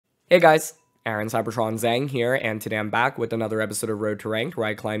Hey guys, Aaron Cybertron Zhang here, and today I'm back with another episode of Road to Ranked, where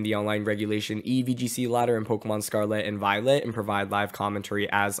I climb the online regulation VGC ladder in Pokemon Scarlet and Violet and provide live commentary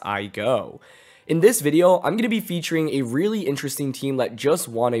as I go. In this video, I'm going to be featuring a really interesting team that just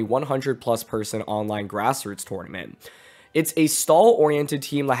won a 100 plus person online grassroots tournament. It's a stall-oriented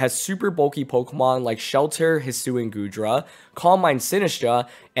team that has super bulky Pokemon like Shelter Hisuan Goodra, Mind Sinistcha,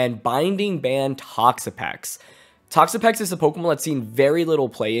 and Binding Band TOXAPEX. TOXAPEX is a Pokemon that's seen very little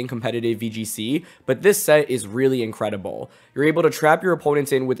play in competitive VGC, but this set is really incredible. You're able to trap your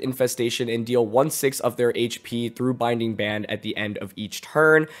opponents in with Infestation and deal 1/6 of their HP through Binding Band at the end of each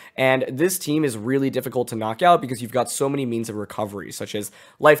turn, and this team is really difficult to knock out because you've got so many means of recovery, such as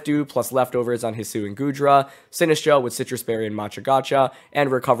Life Dew plus Leftovers on Hisuan Goodra, Sinistcha with Citrus Berry and Matcha Gotcha,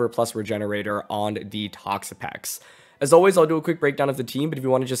 and Recover plus Regenerator on the TOXAPEX. As always, I'll do a quick breakdown of the team, but if you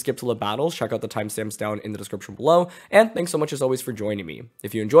want to just skip to the battles, check out the timestamps down in the description below, and thanks so much as always for joining me.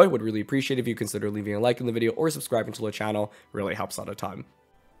 If you enjoy, would really appreciate if you consider leaving a like in the video or subscribing to the channel, it really helps out a ton.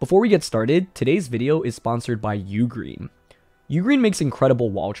 Before we get started, today's video is sponsored by UGreen. UGreen makes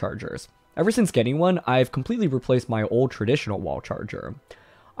incredible wall chargers. Ever since getting one, I've completely replaced my old traditional wall charger.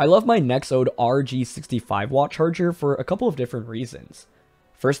 I love my Nexode RG65 watt charger for a couple of different reasons.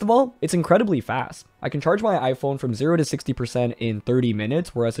 First of all, it's incredibly fast. I can charge my iPhone from 0 to 60% in 30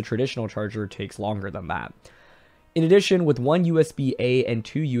 minutes, whereas a traditional charger takes longer than that. In addition, with one USB-A and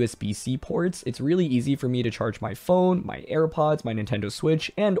two USB-C ports, it's really easy for me to charge my phone, my AirPods, my Nintendo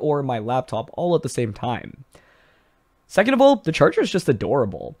Switch, and or my laptop all at the same time. Second of all, the charger is just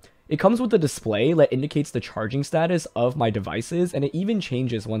adorable. It comes with a display that indicates the charging status of my devices, and it even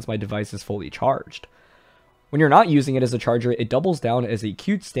changes once my device is fully charged. When you're not using it as a charger, it doubles down as a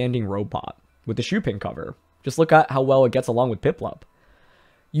cute standing robot with a shoe pin cover. Just look at how well it gets along with Piplup.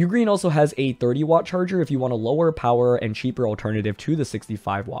 UGreen also has a 30 watt charger if you want a lower power and cheaper alternative to the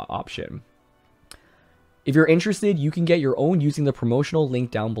 65 watt option. If you're interested, you can get your own using the promotional link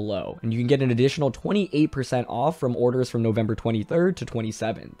down below, and you can get an additional 28% off from orders from November 23rd to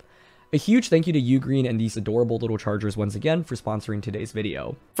 27th. A huge thank you to UGreen and these adorable little chargers once again for sponsoring today's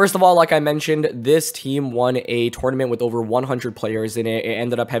video. First of all, like I mentioned, this team won a tournament with over 100 players in it. It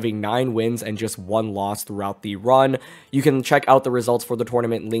ended up having 9 wins and just 1 loss throughout the run. You can check out the results for the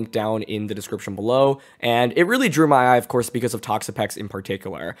tournament linked down in the description below, and it really drew my eye, of course, because of TOXAPEX in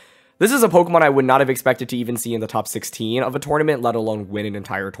particular. This is a Pokemon I would not have expected to even see in the top 16 of a tournament, let alone win an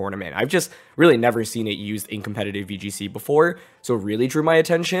entire tournament. I've just really never seen it used in competitive VGC before, so it really drew my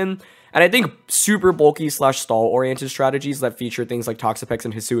attention. And I think super bulky / stall oriented strategies that feature things like TOXAPEX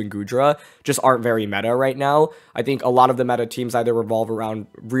and Hisuan Goodra just aren't very meta right now. I think a lot of the meta teams either revolve around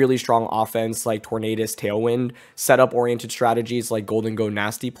really strong offense like Tornadus Tailwind, setup oriented strategies like Golden Go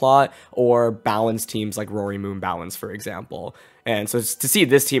Nasty Plot, or balanced teams like Rory Moon Balance, for example. And so to see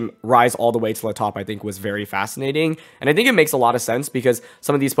this team rise all the way to the top, I think was very fascinating. And I think it makes a lot of sense because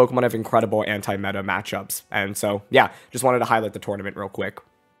some of these Pokemon have incredible anti-meta matchups. And so, yeah, just wanted to highlight the tournament real quick.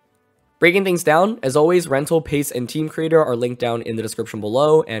 Breaking things down, as always, rental, pace, and team creator are linked down in the description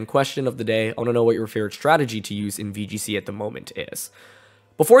below. And question of the day, I want to know what your favorite strategy to use in VGC at the moment is.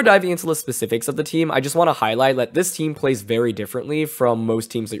 Before diving into the specifics of the team, I just want to highlight that this team plays very differently from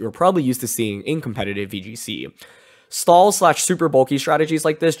most teams that you're probably used to seeing in competitive VGC. Stall / super bulky strategies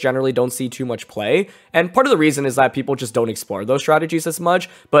like this generally don't see too much play, and part of the reason is that people just don't explore those strategies as much,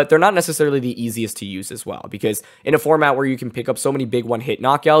 but they're not necessarily the easiest to use as well, because in a format where you can pick up so many big one-hit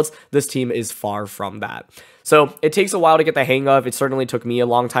knockouts, this team is far from that. So it takes a while to get the hang of. It certainly took me a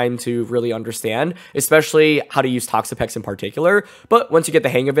long time to really understand, especially how to use TOXAPEX in particular, but once you get the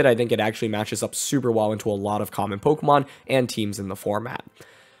hang of it, I think it actually matches up super well into a lot of common Pokemon and teams in the format.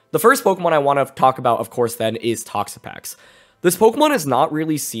 The first Pokemon I want to talk about, of course, then, is TOXAPEX. This Pokemon has not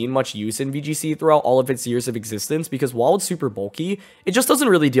really seen much use in VGC throughout all of its years of existence because while it's super bulky, it just doesn't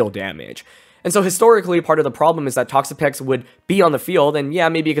really deal damage. And so historically, part of the problem is that TOXAPEX would be on the field, and yeah,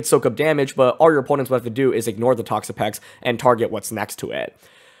 maybe it could soak up damage, but all your opponents would have to do is ignore the TOXAPEX and target what's next to it.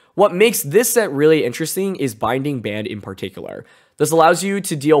 What makes this set really interesting is Binding Band in particular. This allows you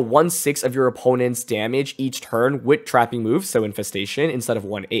to deal 1/6 of your opponent's damage each turn with trapping moves, so Infestation, instead of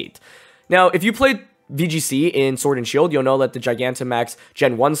 1/8. Now, if you played VGC in Sword and Shield, you'll know that the Gigantamax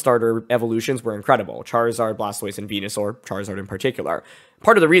Gen 1 starter evolutions were incredible. Charizard, Blastoise, and Venusaur, Charizard in particular.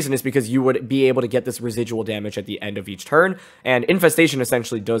 Part of the reason is because you would be able to get this residual damage at the end of each turn, and Infestation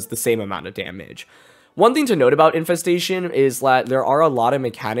essentially does the same amount of damage. One thing to note about Infestation is that there are a lot of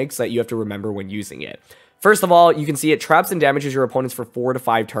mechanics that you have to remember when using it. First of all, you can see it traps and damages your opponents for 4 to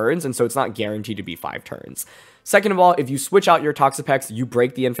 5 turns, and so it's not guaranteed to be 5 turns. Second of all, if you switch out your TOXAPEX, you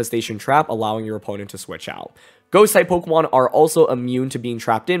break the Infestation trap, allowing your opponent to switch out. Ghost-type Pokemon are also immune to being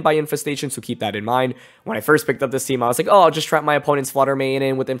trapped in by Infestation, so keep that in mind. When I first picked up this team, I was like, oh, I'll just trap my opponent's Flutter Mane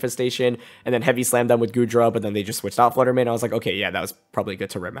in with Infestation, and then Heavy Slam them with Goodra, but then they just switched out Flutter Mane. I was like, okay, yeah, that was probably good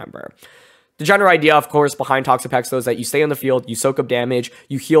to remember. The general idea, of course, behind TOXAPEX, though, is that you stay on the field, you soak up damage,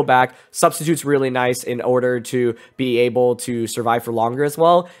 you heal back. Substitute's really nice in order to be able to survive for longer as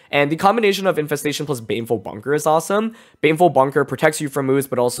well. And the combination of Infestation plus Baneful Bunker is awesome. Baneful Bunker protects you from moves,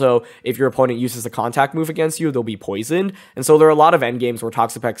 but also if your opponent uses a contact move against you, they'll be poisoned. And so there are a lot of endgames where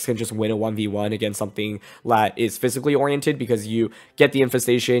TOXAPEX can just win a 1v1 against something that is physically oriented because you get the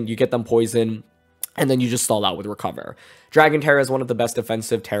Infestation, you get them poisoned, and then you just stall out with Recover. Dragon Terra is one of the best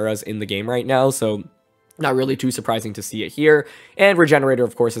defensive Terras in the game right now, so not really too surprising to see it here. And Regenerator,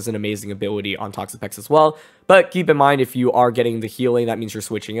 of course, is an amazing ability on TOXAPEX as well. But keep in mind, if you are getting the healing, that means you're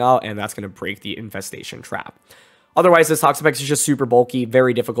switching out, and that's going to break the Infestation trap. Otherwise, this TOXAPEX is just super bulky,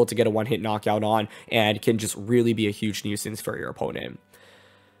 very difficult to get a one-hit knockout on, and can just really be a huge nuisance for your opponent.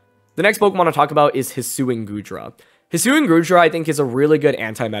 The next Pokemon to talk about is Hisuan Goodra. Hisuan Goodra, I think, is a really good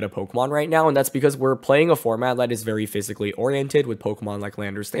anti-meta Pokemon right now, and that's because we're playing a format that is very physically oriented, with Pokemon like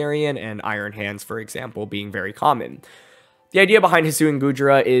Landorus-T and Iron Hands, for example, being very common. The idea behind Hisuan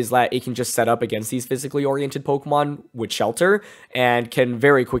Goodra is that it can just set up against these physically oriented Pokemon with Shelter, and can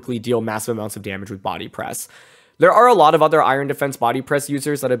very quickly deal massive amounts of damage with Body Press. There are a lot of other Iron Defense Body Press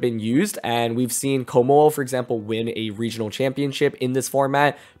users that have been used, and we've seen Komodo, for example, win a regional championship in this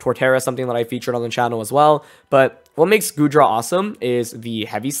format. Torterra, something that I featured on the channel as well. But what makes Goodra awesome is the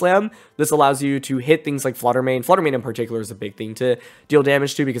Heavy Slam. This allows you to hit things like Flutter Mane. Flutter Mane in particular is a big thing to deal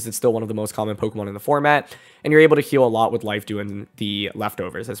damage to because it's still one of the most common Pokemon in the format, and you're able to heal a lot with Life doing the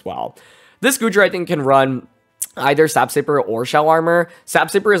leftovers as well. This Goodra, I think, can run either Sap Sipper or Shell Armor. Sap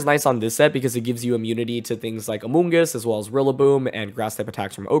Sipper is nice on this set because it gives you immunity to things like Amoonguss as well as Rillaboom and grass type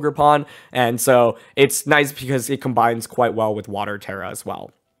attacks from Ogerpon, and so it's nice because it combines quite well with Water Terra as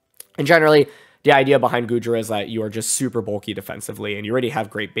well. And generally, the idea behind Goodra is that you are just super bulky defensively and you already have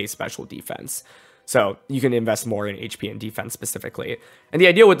great base special defense. So you can invest more in HP and defense specifically. And the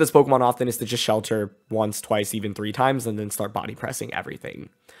idea with this Pokemon often is to just Shelter once, twice, even 3 times, and then start body pressing everything.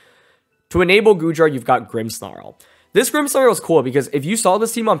 To enable Goodra, you've got Grimmsnarl. This Grimmsnarl is cool because if you saw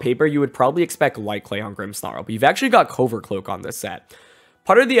this team on paper, you would probably expect Light Clay on Grimmsnarl, but you've actually got Covert Cloak on this set.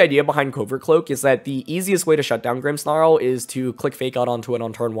 Part of the idea behind Covert Cloak is that the easiest way to shut down Grimmsnarl is to click Fake Out onto it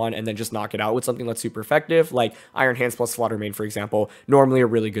on turn 1 and then just knock it out with something that's super effective, like Iron Hands plus Flutter Mane, for example, normally a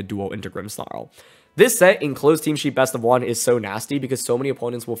really good duo into Grimmsnarl. This set in Closed Team Sheet Best of 1 is so nasty because so many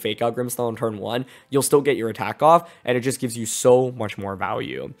opponents will Fake Out Grimmsnarl on turn 1, you'll still get your attack off, and it just gives you so much more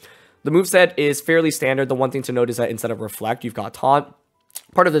value. The moveset is fairly standard. The one thing to note is that instead of Reflect, you've got Taunt.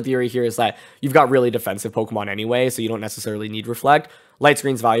 Part of the theory here is that you've got really defensive Pokemon anyway, so you don't necessarily need Reflect. Light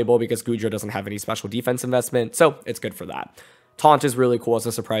Screen's valuable because Goodra doesn't have any special defense investment, so it's good for that. Taunt is really cool as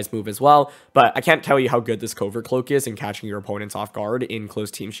a surprise move as well, but I can't tell you how good this Covert Cloak is in catching your opponents off guard in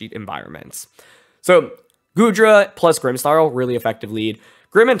Closed Team Sheet environments. So Goodra plus Grimmsnarl, really effective lead.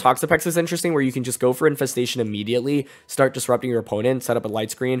 Grim and TOXAPEX is interesting where you can just go for Infestation immediately, start disrupting your opponent, set up a Light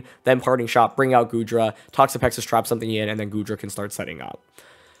Screen, then Parting Shot, bring out Goodra, TOXAPEX is trap something in, and then Goodra can start setting up.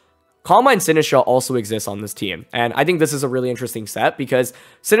 Mind Sinistcha also exists on this team, and I think this is a really interesting set because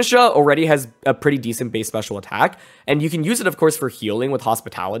Sinistcha already has a pretty decent base special attack, and you can use it, of course, for healing with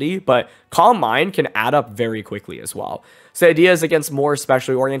Hospitality, but Calm Mind can add up very quickly as well. So the idea is against more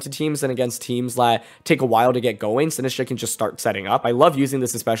specially oriented teams and against teams that take a while to get going, Sinistcha can just start setting up. I love using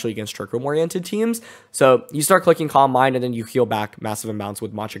this especially against Trick Room oriented teams. So you start clicking Calm Mind and then you heal back massive amounts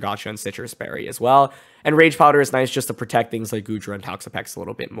with Machagacha and Citrus Berry as well. And Rage Powder is nice just to protect things like Goodra and TOXAPEX a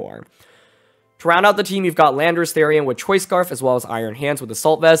little bit more. To round out the team, you've got Landorus-T with Choice Scarf, as well as Iron Hands with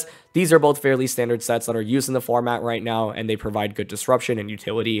Assault Vest. These are both fairly standard sets that are used in the format right now, and they provide good disruption and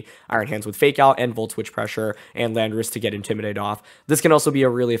utility. Iron Hands with Fake Out and Volt Switch Pressure, and Landorus to get Intimidate off. This can also be a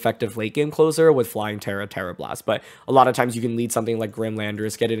really effective late game closer with Flying Terra, Terra Blast, but a lot of times you can lead something like Grim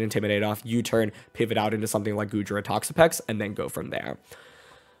Landorus, get it Intimidate off, U-turn, pivot out into something like Goodra TOXAPEX, and then go from there.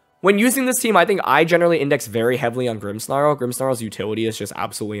 When using this team, I think I generally index very heavily on Grimmsnarl. Grimmsnarl's utility is just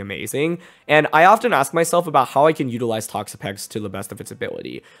absolutely amazing, and I often ask myself about how I can utilize TOXAPEX to the best of its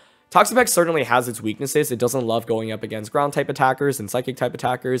ability. TOXAPEX certainly has its weaknesses. It doesn't love going up against ground-type attackers and psychic-type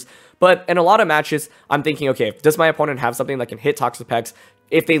attackers, but in a lot of matches, I'm thinking, okay, does my opponent have something that can hit TOXAPEX?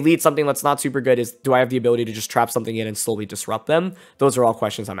 If they lead something that's not super good, do I have the ability to just trap something in and slowly disrupt them? Those are all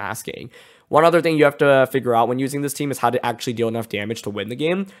questions I'm asking. One other thing you have to figure out when using this team is how to actually deal enough damage to win the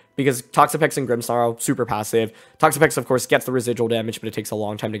game, because TOXAPEX and Grimmsnarl, super passive. TOXAPEX, of course, gets the residual damage, but it takes a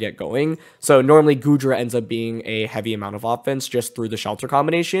long time to get going. So normally Goodra ends up being a heavy amount of offense just through the Shelter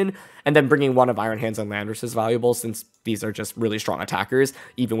combination, and then bringing one of Iron Hands and Landorus is valuable, since these are just really strong attackers,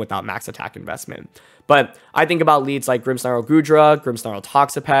 even without max attack investment. But I think about leads like Grimmsnarl Goodra, Grimmsnarl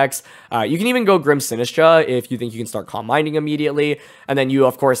TOXAPEX. You can even go Mind Sinistcha if you think you can start Calm Minding immediately. And then you,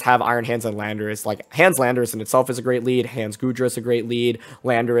 of course, have Iron Hands and Landorus. Like, Hands Landorus in itself is a great lead. Hands Goodra is a great lead.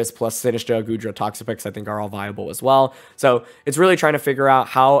 Landorus plus Sinistcha, Goodra, TOXAPEX, I think are all viable as well. So it's really trying to figure out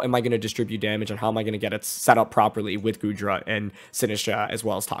how am I going to distribute damage and how am I going to get it set up properly with Goodra and Sinistcha as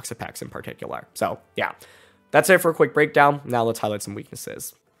well as TOXAPEX in particular. So yeah, that's it for a quick breakdown. Now let's highlight some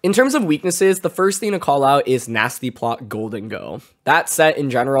weaknesses. In terms of weaknesses, the first thing to call out is Nasty Plot Golden Go. That set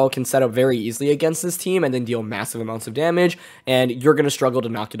in general can set up very easily against this team and then deal massive amounts of damage, and you're going to struggle to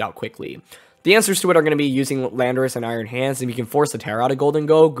knock it out quickly. The answers to it are going to be using Landorus and Iron Hands. If you can force a Terra out of Golden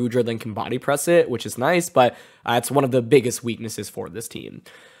Go, Goodra then can body press it, which is nice, but it's one of the biggest weaknesses for this team.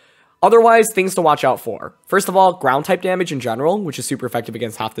 Otherwise, things to watch out for. First of all, ground type damage in general, which is super effective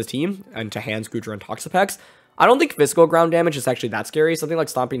against half the team, and to Hands, Goodra, and TOXAPEX. I don't think physical ground damage is actually that scary. Something like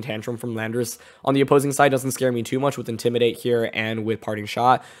Stomping Tantrum from Landorus on the opposing side doesn't scare me too much with Intimidate here and with Parting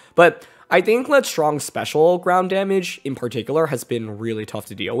Shot. But I think that strong special ground damage in particular has been really tough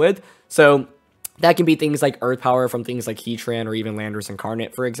to deal with. So that can be things like Earth Power from things like Heatran or even Landorus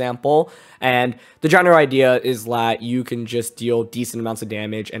Incarnate, for example. And the general idea is that you can just deal decent amounts of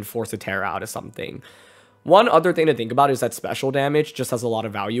damage and force a Terra out of something. One other thing to think about is that special damage just has a lot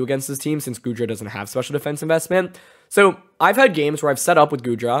of value against this team since Goodra doesn't have special defense investment. So I've had games where I've set up with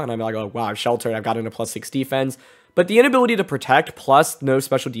Goodra and I'm like, oh wow, I've sheltered, I've gotten a +6 defense. But the inability to protect plus no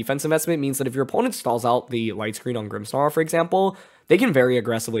special defense investment means that if your opponent stalls out the light screen on Grimmsnarl, for example, they can very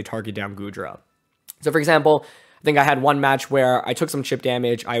aggressively target down Goodra. So for example, I think I had one match where I took some chip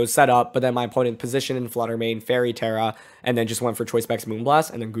damage, I was set up, but then my opponent positioned in Flutter Mane, Fairy Terra, and then just went for Choice Specs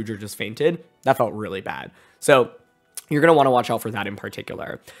Moonblast, and then Goodra just fainted. That felt really bad. So you're going to want to watch out for that in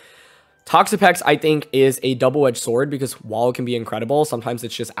particular. TOXAPEX, I think, is a double-edged sword because while it can be incredible, sometimes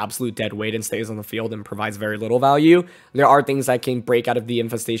it's just absolute dead weight and stays on the field and provides very little value. There are things that can break out of the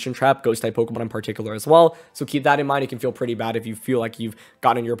infestation trap, Ghost-type Pokemon in particular as well, so keep that in mind. It can feel pretty bad if you feel like you've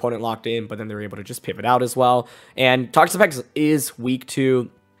gotten your opponent locked in, but then they're able to just pivot out as well. And TOXAPEX is weak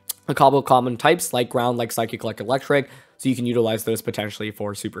to a couple of common types like Ground, like Psychic, like Electric, so you can utilize those potentially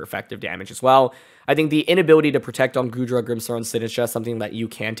for super effective damage as well. I think the inability to protect on Goodra, Grimmsnarl, and Sinistcha is something that you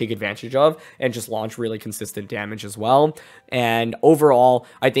can take advantage of and just launch really consistent damage as well. And overall,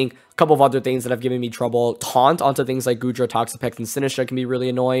 I think a couple of other things that have given me trouble, Taunt onto things like Goodra, TOXAPEX, and Sinistcha can be really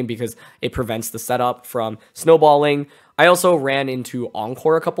annoying because it prevents the setup from snowballing. I also ran into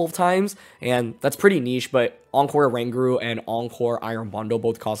Encore a couple of times, and that's pretty niche, but Encore Ranguru and Encore Iron Bundle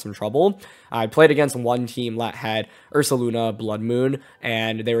both caused some trouble. I played against one team that had Ursaluna, Blood Moon,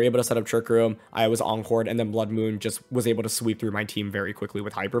 and they were able to set up Trick Room. I was Encored, and then Blood Moon just was able to sweep through my team very quickly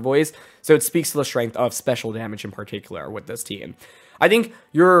with Hyper Voice. So it speaks to the strength of special damage in particular with this team. I think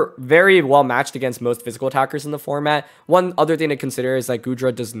you're very well matched against most physical attackers in the format. One other thing to consider is that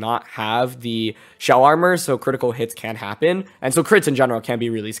Goodra does not have the shell armor, so critical hits can happen. And so crits in general can be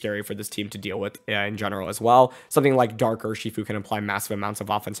really scary for this team to deal with in general as well. Something like Dark Urshifu can apply massive amounts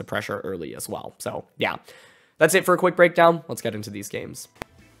of offensive pressure early as well. So yeah, that's it for a quick breakdown. Let's get into these games.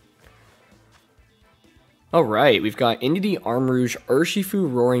 Alright, we've got Indeedee, Armrouge,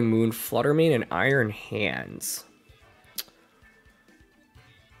 Urshifu, Roaring Moon, Flutter Mane, and Iron Hands.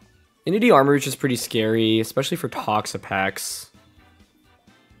 Indeedee Armrouge is pretty scary, especially for TOXAPEX.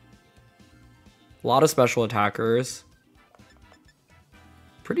 A lot of special attackers.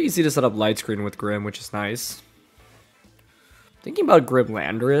 Pretty easy to set up light screen with Grim, which is nice. Thinking about Grim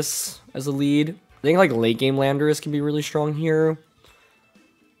Landorus as a lead. I think like late game Landorus can be really strong here.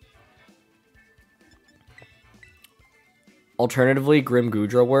 Alternatively, Grim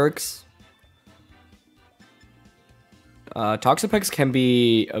Goodra works. TOXAPEX can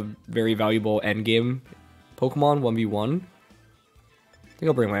be a very valuable endgame Pokemon, 1v1. I think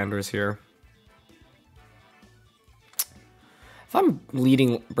I'll bring Landorus here. If I'm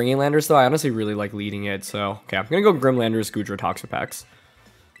bringing Landorus though, I honestly really like leading it, so okay, I'm gonna go Grim Landorus, Goodra, TOXAPEX.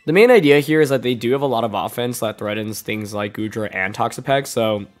 The main idea here is that they do have a lot of offense that threatens things like Goodra and TOXAPEX,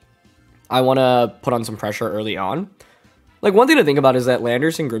 so I want to put on some pressure early on. Like, one thing to think about is that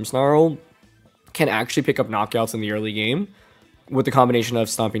Landorus and Grimmsnarl can actually pick up knockouts in the early game with the combination of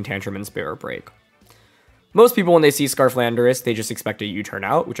Stomping Tantrum and Spirit Break. Most people, when they see Scarf Landorus, they just expect a U-turn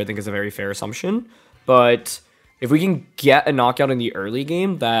out, which I think is a very fair assumption. But if we can get a knockout in the early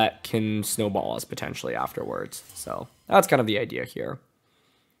game, that can snowball us potentially afterwards. So that's kind of the idea here.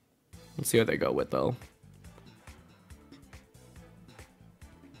 Let's see what they go with, though.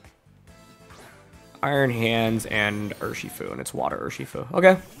 Iron Hands and Urshifu, and it's Water Urshifu.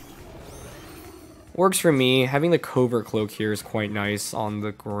 Okay. Works for me. Having the Covert Cloak here is quite nice on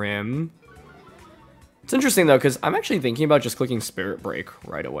the Grim. It's interesting, though, because I'm actually thinking about just clicking Spirit Break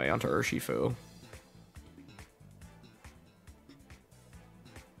right away onto Urshifu.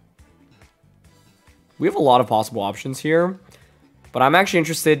 We have a lot of possible options here, but I'm actually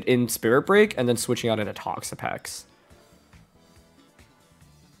interested in Spirit Break and then switching out into TOXAPEX.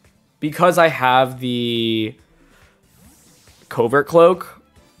 Because I have the Covert Cloak,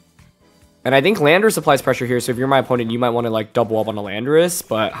 and I think Landorus applies pressure here, so if you're my opponent, you might want to like double up on a Landorus,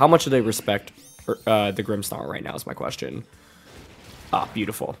 but how much do they respect the Grimmsnarl right now is my question. Ah,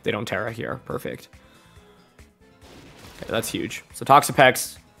 beautiful. They don't Terra here. Perfect. Okay, that's huge. So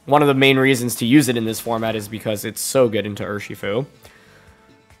TOXAPEX, one of the main reasons to use it in this format is because it's so good into Urshifu.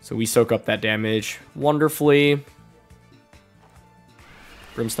 So we soak up that damage wonderfully.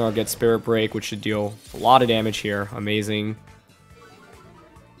 Grimmsnarl gets Spirit Break, which should deal a lot of damage here. Amazing.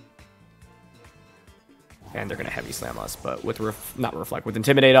 And they're going to Heavy Slam us, but with with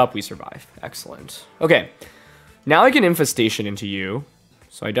Intimidate up, we survive. Excellent. Okay, now I can Infestation into you,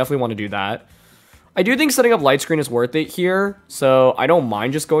 so I definitely want to do that. I do think setting up Light Screen is worth it here, so I don't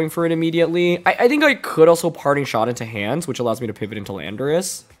mind just going for it immediately. I think I could also Parting Shot into hands, which allows me to pivot into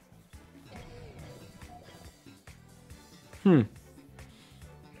Landorus. I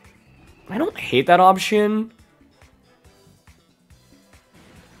don't hate that option.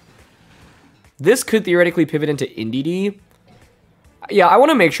 This could theoretically pivot into Indeedee. Yeah, I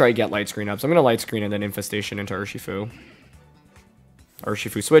want to make sure I get Light Screen up, so I'm going to Light Screen and then Infestation into Urshifu.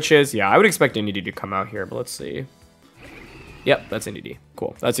 Urshifu switches. Yeah, I would expect Indeedee to come out here, but let's see. Yep, that's Indeedee.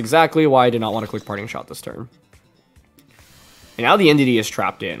 Cool. That's exactly why I did not want to click Parting Shot this turn. And now the Indeedee is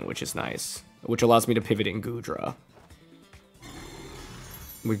trapped in, which is nice, which allows me to pivot in Goodra.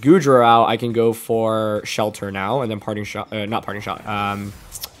 With Goodra out, I can go for Shelter now, and then Parting Shot, not Parting Shot,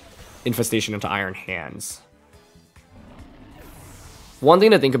 Infestation into Iron Hands. One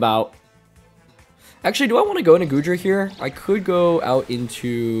thing to think about. Actually, do I want to go into Goodra here? I could go out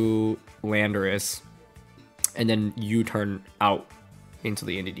into Landorus, and then U-turn out into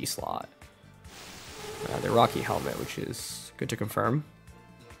the Indeedee slot. The Rocky Helmet, which is good to confirm.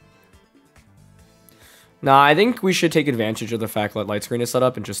 Nah, I think we should take advantage of the fact that Light Screen is set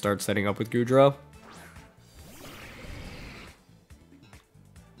up and just start setting up with Goodra.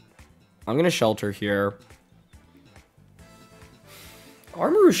 I'm going to Shelter here.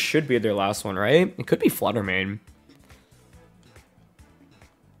 Armoroo should be their last one, right? It could be Fluttermane.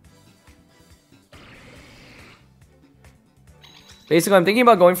 Basically, I'm thinking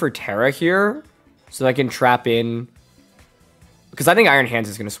about going for Terra here so that I can trap in. Because I think Iron Hands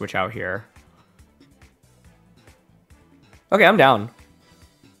is going to switch out here. Okay, I'm down.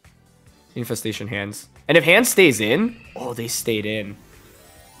 Infestation Hands. And if Hands stays in... Oh, they stayed in.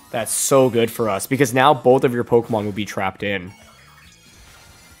 That's so good for us. Because now both of your Pokemon will be trapped in.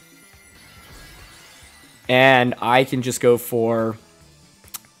 And I can just go for...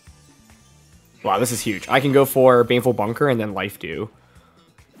 Wow, this is huge. I can go for Baneful Bunker and then Life Dew.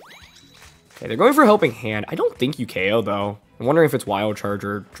 Okay, they're going for Helping Hand. I don't think you KO, though. I'm wondering if it's Wild Charge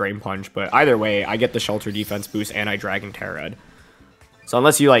or Drain Punch, but either way, I get the Shelter defense boost and I Dragon Terrad. So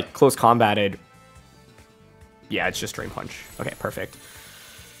unless you, like, close combated... Yeah, it's just Drain Punch. Okay, perfect.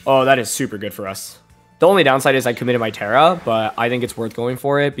 Oh, that is super good for us. The only downside is I committed my Terra, but I think it's worth going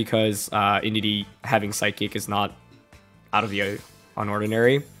for it because Indeedee having Psychic is not out of the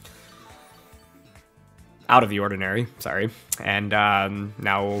ordinary. Out of the ordinary, sorry. And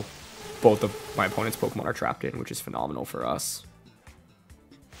now both of my opponent's Pokemon are trapped in, which is phenomenal for us.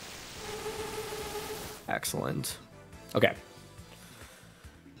 Excellent. Okay.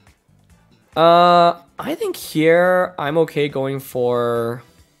 I think here I'm okay going for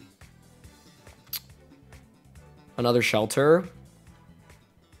another Shelter.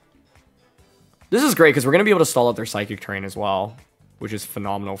 This is great because we're going to be able to stall out their Psychic Terrain as well, which is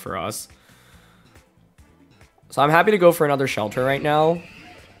phenomenal for us. So I'm happy to go for another Shelter right now.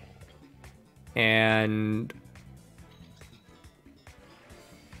 And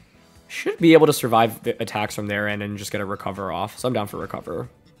should be able to survive the attacks from their end and just get a Recover off. So I'm down for Recover.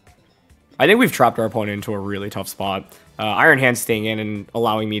 I think we've trapped our opponent into a really tough spot. Iron Hand staying in and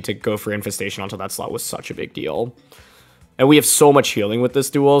allowing me to go for Infestation onto that slot was such a big deal. And we have so much healing with this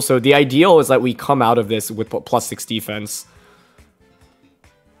duel. So the ideal is that we come out of this with +6 defense.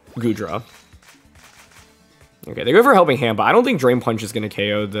 Goodra. Okay, they go for Helping Hand, but I don't think Drain Punch is going to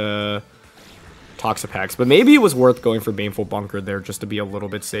KO the TOXAPEX. But maybe it was worth going for Baneful Bunker there just to be a little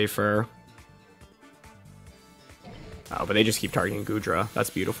bit safer. Oh, but they just keep targeting Goodra. That's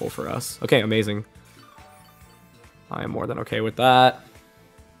beautiful for us. Okay, amazing. I am more than okay with that.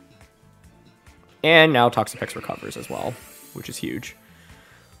 And now TOXAPEX recovers as well, which is huge.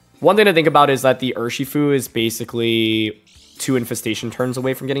 One thing to think about is that the Urshifu is basically 2 Infestation turns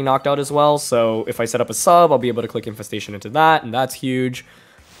away from getting knocked out as well. So if I set up a sub, I'll be able to click Infestation into that, and that's huge.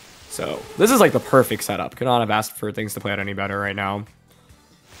 So this is like the perfect setup. Could not have asked for things to play out any better right now.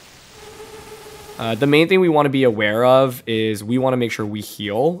 The main thing we want to be aware of is we want to make sure we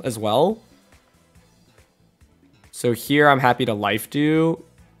heal as well. So here I'm happy to Life Dew.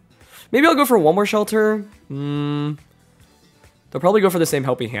 Maybe I'll go for one more Shelter. They'll probably go for the same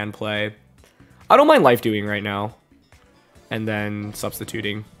Helping Hand play. I don't mind Life Dewing right now. And then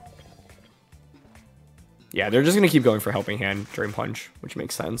substituting. Yeah, they're just going to keep going for Helping Hand, Drain Punch, which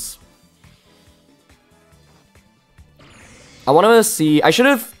makes sense. I want to see... I should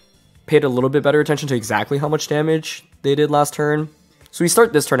have paid a little bit better attention to exactly how much damage they did last turn. So we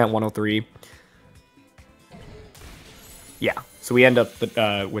start this turn at 103. Yeah, so we end up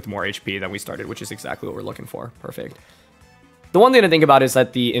with more HP than we started, which is exactly what we're looking for. Perfect. The one thing to think about is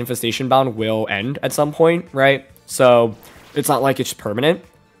that the Infestation Bound will end at some point, right? So it's not like it's permanent.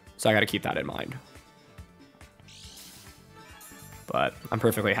 So I got to keep that in mind. But I'm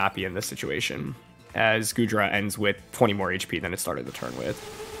perfectly happy in this situation, as Goodra ends with 20 more HP than it started the turn with.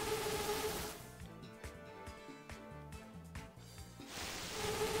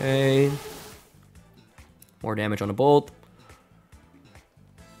 Okay. More damage on a Bolt.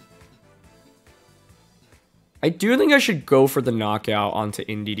 I do think I should go for the knockout onto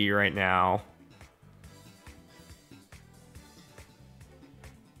NDD right now.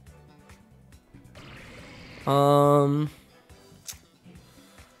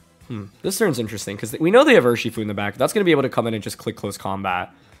 This turn's interesting because we know they have Urshifu in the back. That's going to be able to come in and just click close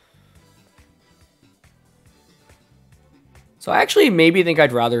combat. So I actually maybe think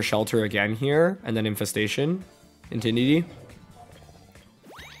I'd rather Shelter again here and then Infestation into NDD.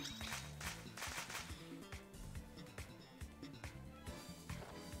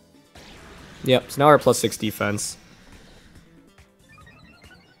 Yep, so now we're plus 6 defense.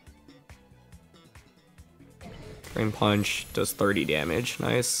 Drain Punch does 30 damage.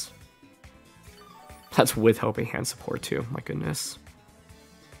 Nice. That's with Helping Hand support too. My goodness.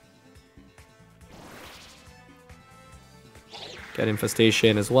 Get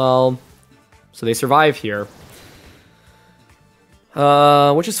Infestation as well. So they survive here.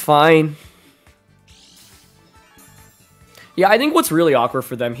 Which is fine. Yeah, I think what's really awkward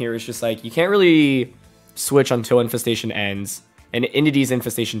for them here is just like, you can't really switch until Infestation ends. And Indedee's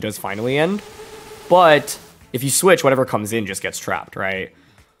Infestation does finally end. But if you switch, whatever comes in just gets trapped, right?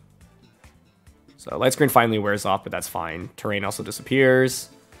 So Light Screen finally wears off, but that's fine. Terrain also disappears.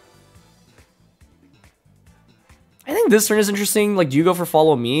 I think this turn is interesting. Like, do you go for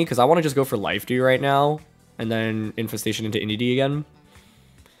Follow Me? Because I want to just go for Life Dew right now. And then Infestation into Indie again.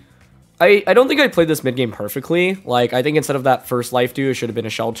 I don't think I played this mid-game perfectly. Like, I think instead of that first Life Dew, it should have been a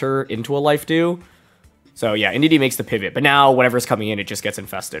Shelter into a Life Dew. So, yeah, Indie makes the pivot. But now, whatever's coming in, it just gets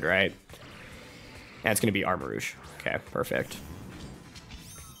infested, right? And it's going to be Armarouge. Okay, perfect.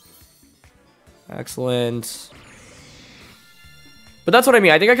 Excellent. But that's what I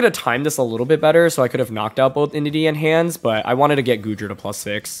mean. I think I could have timed this a little bit better, so I could have knocked out both Indie and Hands, but I wanted to get Goodra to plus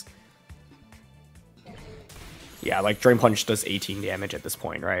 6. Yeah, like, Drain Punch does 18 damage at this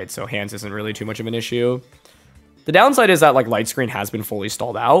point, right? So Hands isn't really too much of an issue. The downside is that, like, Light Screen has been fully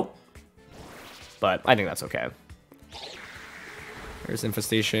stalled out. But I think that's okay. There's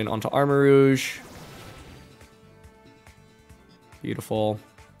Infestation onto Armarouge. Beautiful.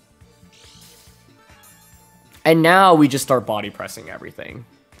 And now we just start body pressing everything.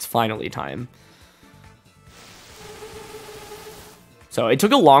 It's finally time. So it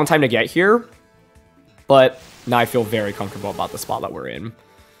took a long time to get here, but now I feel very comfortable about the spot that we're in.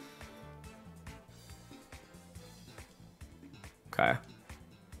 Okay.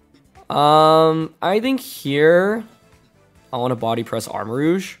 I think here I want to body press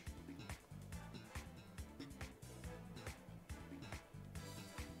Armarouge.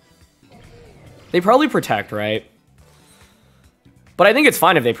 They probably protect, right? But I think it's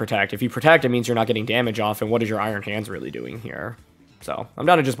fine if they protect. If you protect, it means you're not getting damage off, and what is your Iron Hands really doing here? So, I'm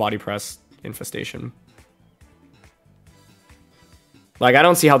down to just body press Infestation. Like, I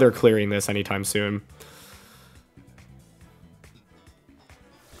don't see how they're clearing this anytime soon.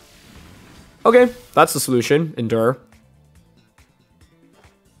 Okay, that's the solution. Endure.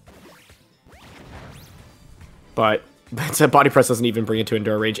 But Body Press doesn't even bring it to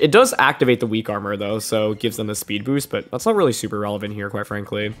Endure range. It does activate the weak armor, though, so it gives them a speed boost, but that's not really super relevant here, quite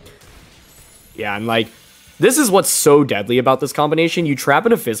frankly. Yeah, and like, this is what's so deadly about this combination. You trap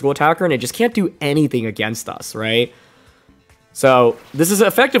in a physical attacker, and it just can't do anything against us, right? So, this is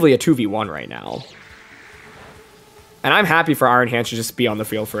effectively a 2v1 right now. And I'm happy for Iron Hands to just be on the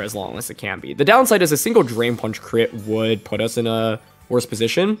field for as long as it can be. The downside is a single Drain Punch crit would put us in a worse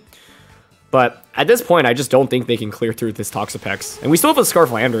position. But at this point, I just don't think they can clear through this Toxapex. And we still have a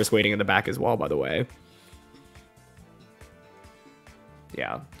Scarf Landorus waiting in the back as well, by the way.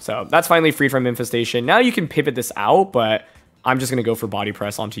 Yeah, so that's finally freed from Infestation. Now you can pivot this out, but I'm just going to go for Body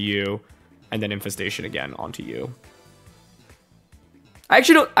Press onto you. And then Infestation again onto you. I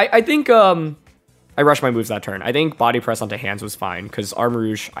actually don't... I think... I rushed my moves that turn. I think Body Press onto Hands was fine, because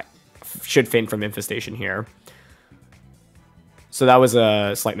Armarouge should faint from Infestation here. So that was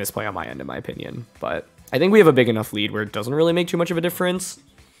a slight misplay on my end, in my opinion. But I think we have a big enough lead where it doesn't really make too much of a difference.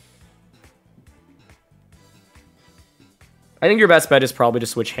 I think your best bet is probably to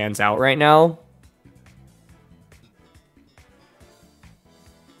switch Hands out right now.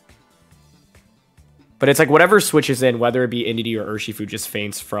 But it's like whatever switches in, whether it be Indeedee or Urshifu, just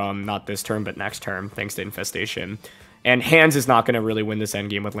faints from not this turn, but next turn, thanks to Infestation. And Hands is not going to really win this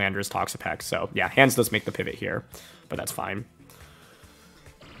endgame with Landorus Toxapex. So yeah, Hands does make the pivot here, but that's fine.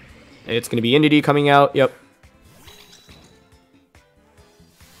 It's going to be Indeedee coming out. Yep.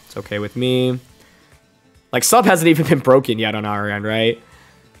 It's okay with me. Like, sub hasn't even been broken yet on our end, right?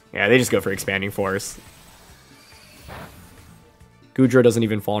 Yeah, they just go for Expanding Force. Goodra doesn't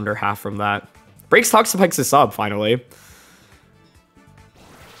even fall under half from that. Breaks Toxapex's sub, finally.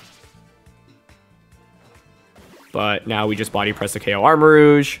 But now we just Body Press the KO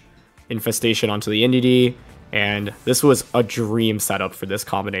Armarouge. Infestation onto the Indeedee. And this was a dream setup for this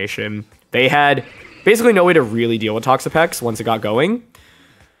combination. They had basically no way to really deal with Toxapex once it got going.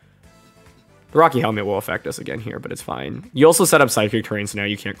 The Rocky Helmet will affect us again here, but it's fine. You also set up Psychic Terrain, so now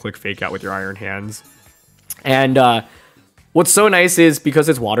you can't click Fake Out with your Iron Hands. And what's so nice is because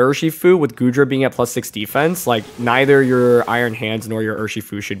it's Water Urshifu, with Goodra being at +6 defense, like neither your Iron Hands nor your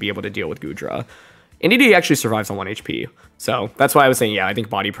Urshifu should be able to deal with Goodra. Indeedee actually survives on 1 HP. So that's why I was saying, yeah, I think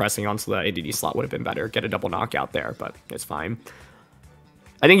body pressing onto the Indeedee slot would have been better. Get a double knockout there, but it's fine.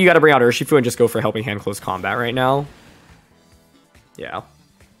 I think you got to bring out Urshifu and just go for Helping Hand close combat right now. Yeah.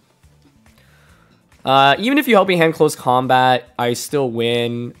 Even if you Helping Hand close combat, I still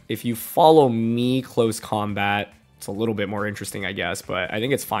win. If you follow me close combat, it's a little bit more interesting, I guess. But I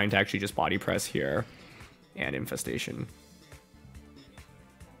think it's fine to actually just body press here and Infestation.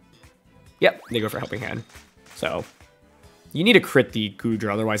 Yep, they go for Helping Hand. So, you need to crit the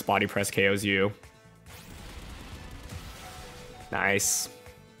Goodra, otherwise Body Press KOs you. Nice.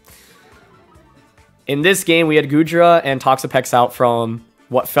 In this game, we had Goodra and Toxapex out from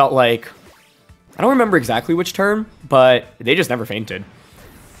what felt like... I don't remember exactly which turn, but they just never fainted.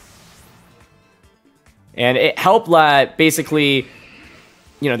 And it helped that basically,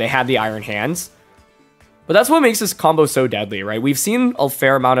 you know, they had the Iron Hands. But that's what makes this combo so deadly, right? We've seen a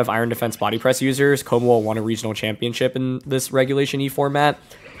fair amount of Iron Defense Body Press users. Como won a regional championship in this Regulation E format.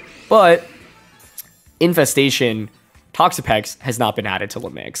 But Infestation, Toxapex has not been added to the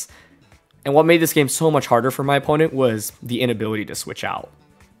mix. And what made this game so much harder for my opponent was the inability to switch out.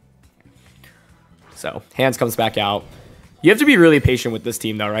 So, Hands comes back out. You have to be really patient with this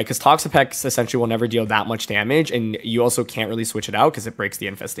team, though, right? Because Toxapex essentially will never deal that much damage, and you also can't really switch it out because it breaks the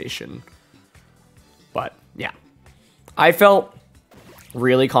Infestation. But, yeah. I felt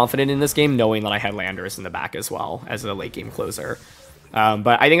really confident in this game, knowing that I had Landorus in the back as well as a late-game closer.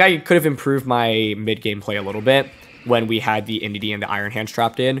 But I think I could have improved my mid-game play a little bit when we had the Indeedee and the Iron Hands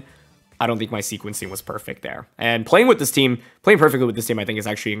trapped in. I don't think my sequencing was perfect there. And playing perfectly with this team, I think is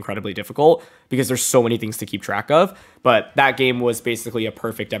actually incredibly difficult because there's so many things to keep track of. But that game was basically a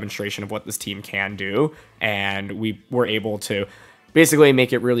perfect demonstration of what this team can do. And we were able to basically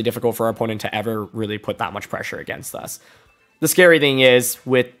make it really difficult for our opponent to ever really put that much pressure against us. The scary thing is,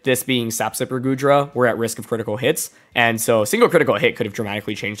 with this being Sap Sipper Goodra, we're at risk of critical hits. And so a single critical hit could have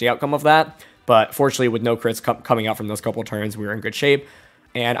dramatically changed the outcome of that. But fortunately, with no crits coming out from those couple turns, we were in good shape.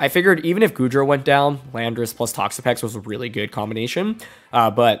 And I figured even if Goodra went down, Landorus plus Toxapex was a really good combination.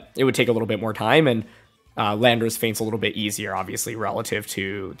 But it would take a little bit more time, and Landorus faints a little bit easier, obviously, relative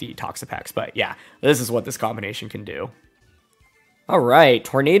to the Toxapex. But yeah, this is what this combination can do. Alright,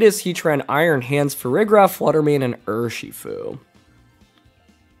 Tornadus, Heatran, Iron Hands, Farigiraf, Fluttermane, and Urshifu.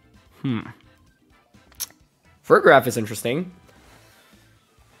 Farigiraf is interesting.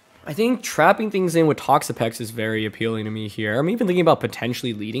 I think trapping things in with Toxapex is very appealing to me here. I'm even thinking about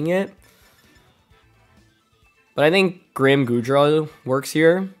potentially leading it. But I think Grim Goodra works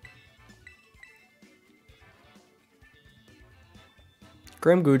here.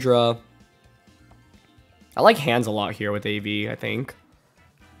 Grim Goodra. I like Hands a lot here with AV, I think.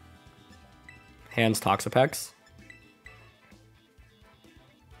 Hands TOXAPEX.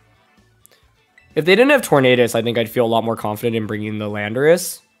 If they didn't have Tornadus, I think I'd feel a lot more confident in bringing the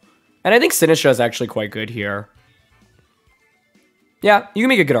Landorus. And I think Sinistcha is actually quite good here. Yeah, you can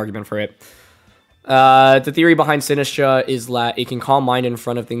make a good argument for it. The theory behind Sinistcha is that it can Calm Mind in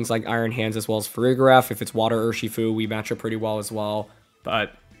front of things like Iron Hands as well as Farigiraf. If it's Water Urshifu, we match up pretty well as well.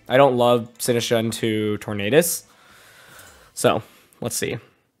 But I don't love Sinistcha into Tornadus. So, let's see.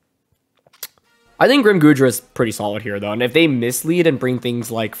 I think Grim Goodra is pretty solid here, though. And if they mislead and bring things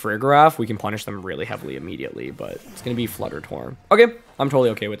like Farigiraf, we can punish them really heavily immediately. But it's going to be Flutter Torn. Okay, I'm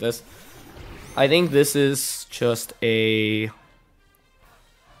totally okay with this. I think this is just a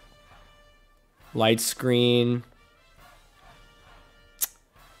Light Screen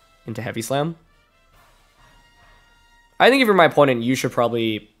into Heavy Slam. I think if you're my opponent, you should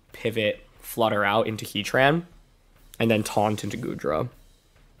probably pivot Flutter out into Heatran and then Taunt into Goodra.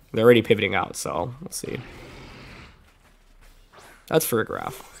 They're already pivoting out, so let's see. That's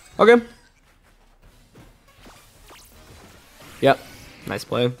Farigiraf. Okay. Yep. Nice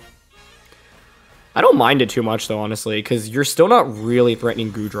play. I don't mind it too much, though, honestly, because you're still not really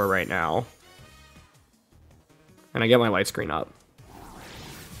threatening Goodra right now. And I get my Light Screen up.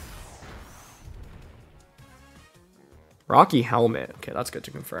 Rocky Helmet. Okay, that's good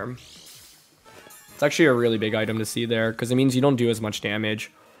to confirm. It's actually a really big item to see there, because it means you don't do as much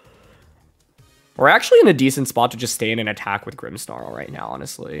damage. We're actually in a decent spot to just stay in an attack with Grimmsnarl right now,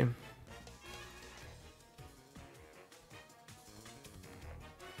 honestly.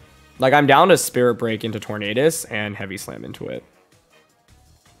 Like, I'm down to Spirit Break into Tornadus and Heavy Slam into it.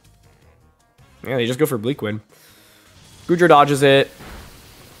 Yeah, they just go for Bleak Wind. Goodra dodges it.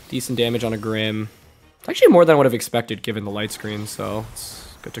 Decent damage on a Grim. It's actually more than I would have expected given the Light Screen, so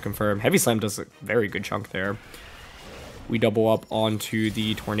it's good to confirm. Heavy Slam does a very good chunk there. We double up onto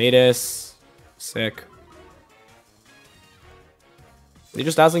the Tornadus. Sick. They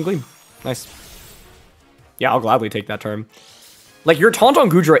just Dazzling Gleam. Nice. Yeah, I'll gladly take that turn. Like, your Taunt on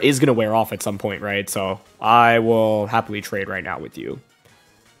Goodra is going to wear off at some point, right? So I will happily trade right now with you.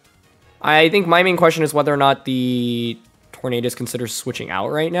 I think my main question is whether or not the Tornadus considers switching out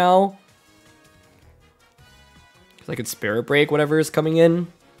right now. Because I could Spirit Break whatever is coming in.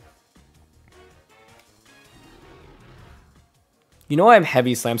 You know I'm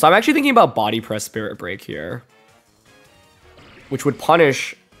Heavy Slam, so I'm actually thinking about Body Press Spirit Break here. Which would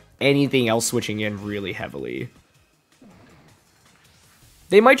punish anything else switching in really heavily.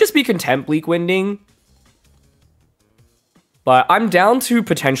 They might just be content Bleak Winding. But I'm down to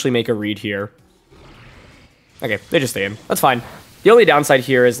potentially make a read here. Okay, they just stay in. That's fine. The only downside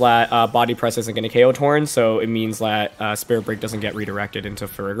here is that Body Press isn't going to KO Torn, so it means that Spirit Break doesn't get redirected into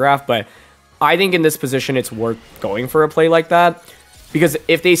Farigiraf. But I think in this position, it's worth going for a play like that. Because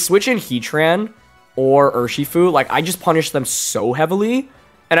if they switch in Heatran or Urshifu, like, I just punish them so heavily,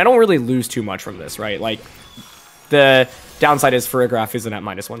 and I don't really lose too much from this, right? Like, the downside is Farigiraf isn't at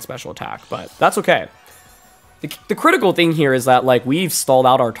 -1 special attack, but that's okay. The critical thing here is that, like, we've stalled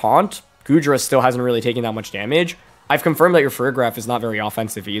out our Taunt. Goodra still hasn't really taken that much damage. I've confirmed that your Farigiraf is not very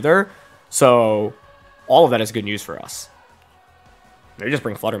offensive either, so all of that is good news for us. They just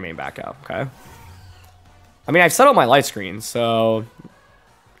bring Flutter Mane back out, okay? I mean, I've set up my Light Screen, so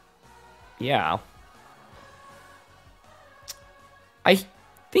yeah. I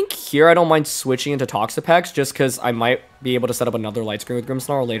think here I don't mind switching into TOXAPEX just because I might be able to set up another Light Screen with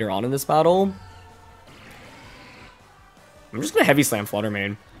Grimmsnarl later on in this battle. I'm just going to Heavy Slam Flutter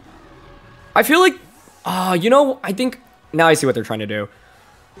Mane. I feel like, you know, I think, now I see what they're trying to do.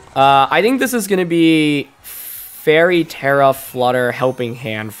 I think this is going to be Fairy Terra Flutter Helping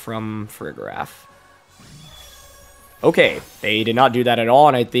Hand from Farigiraf. Okay, they did not do that at all,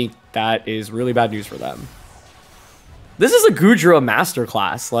 and I think that is really bad news for them. This is a Goodra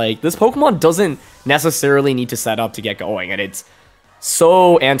masterclass. Like, this Pokemon doesn't necessarily need to set up to get going, and it's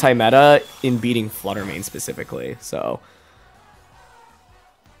so anti-meta in beating Flutter Mane specifically, so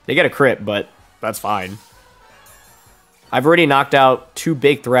they get a crit, but that's fine. I've already knocked out 2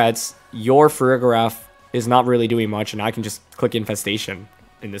 big threats. Your Farigiraf is not really doing much, and I can just click Infestation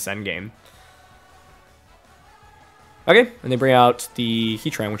in this endgame. Okay, and they bring out the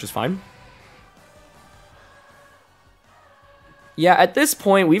Heatran, which is fine. Yeah, at this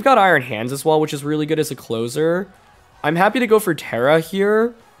point, we've got Iron Hands as well, which is really good as a closer. I'm happy to go for Terra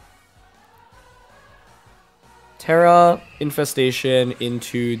here. Terra, Infestation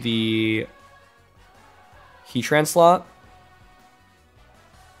into the Heatran slot.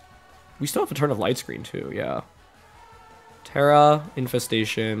 We still have a turn of Light Screen too, yeah. Terra,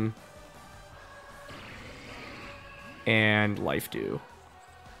 Infestation, and Life Dew.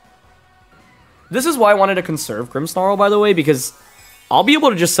 This is why I wanted to conserve Grimmsnarl, by the way, because I'll be able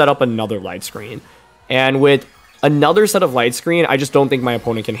to just set up another Light Screen. And with another set of Light Screen, I just don't think my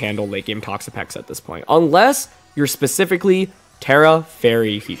opponent can handle late game Toxapex at this point. Unless you're specifically Terra,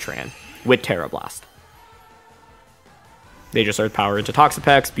 Fairy, Heatran with Terra Blast. They just Earth Power into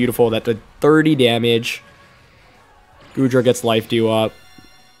Toxapex. Beautiful. That did 30 damage. Goodra gets Life Dew up.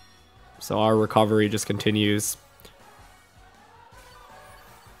 So our recovery just continues.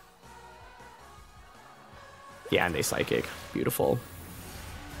 Yeah, and they Psychic. Beautiful.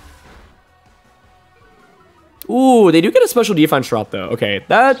 Ooh, they do get a special defense drop, though. Okay,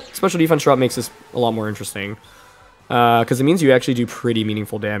 that special defense drop makes this a lot more interesting. Because it means you actually do pretty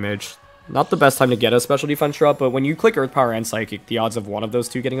meaningful damage. Not the best time to get a special defense drop, but when you click Earth Power and Psychic, the odds of one of those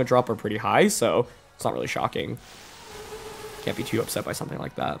two getting a drop are pretty high, so it's not really shocking. Can't be too upset by something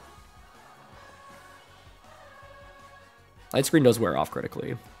like that. Light Screen does wear off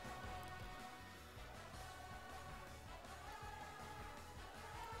critically.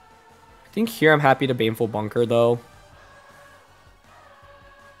 I think here I'm happy to Baneful Bunker, though.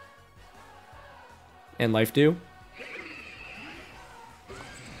 And Life Dew.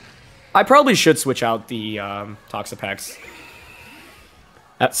 I probably should switch out the Toxapex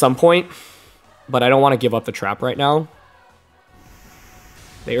at some point, but I don't want to give up the trap right now.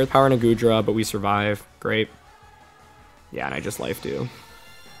 They Earth Power and a Goodra, but we survive. Great. Yeah, and I just Life Dew.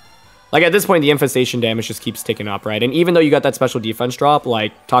 Like, at this point, the Infestation damage just keeps ticking up, right? And even though you got that special defense drop,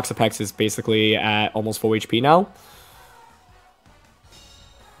 like, Toxapex is basically at almost full HP now.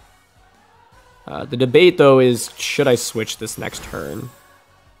 The debate, though, is should I switch this next turn?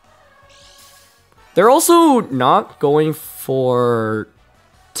 They're also not going for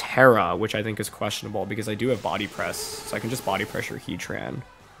Terra, which I think is questionable because I do have Body Press, so I can just Body Pressure Heatran.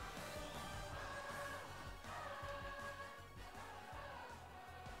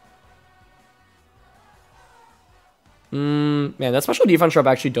 Man, that special defense drop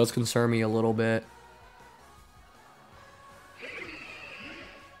actually does concern me a little bit.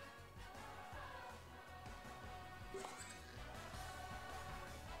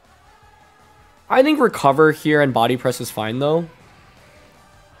 I think Recover here and Body Press is fine, though.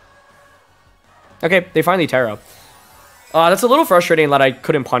 Okay, they finally Terra. That's a little frustrating that I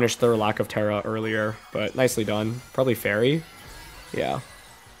couldn't punish their lack of Terra earlier, but nicely done. Probably Fairy. Yeah.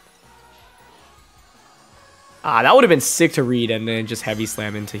 That would have been sick to read and then just Heavy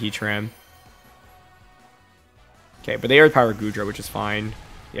Slam into Heatran. Okay, but they Earth Power Goodra, which is fine.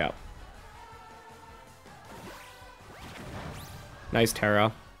 Yeah. Nice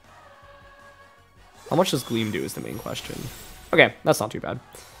Terra. How much does Gleam do is the main question. Okay, that's not too bad.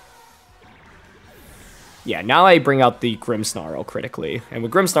 Yeah, now I bring out the Grimmsnarl critically. And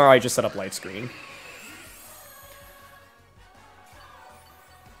with Grimmsnarl, I just set up Light Screen.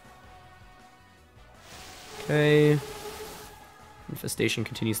 Okay. Infestation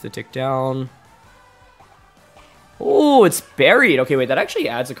continues to tick down. Oh, it's buried. Okay, wait, that actually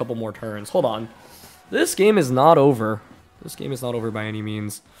adds a couple more turns. Hold on. This game is not over. This game is not over by any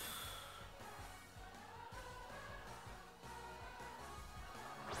means.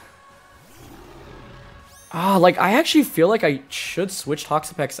 Like, I actually feel like I should switch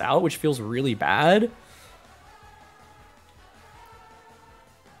Toxapex out, which feels really bad.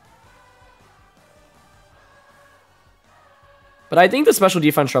 But I think the special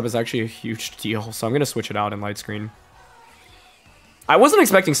defense drop is actually a huge deal, so I'm going to switch it out in Light Screen. I wasn't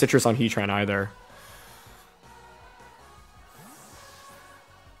expecting Citrus on Heatran either.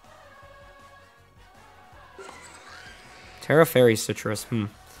 Terra Fairy Citrus,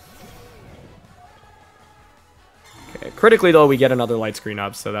 Okay, critically though, we get another Light Screen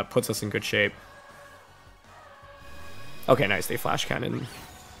up, so that puts us in good shape. Okay, nice, they Flash Cannon.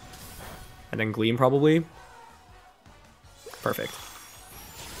 And then Gleam probably. Perfect.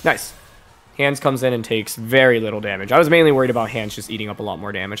 Nice. Hands comes in and takes very little damage. I was mainly worried about Hands just eating up a lot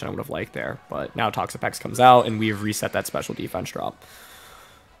more damage than I would have liked there. But now Toxapex comes out and we've reset that special defense drop.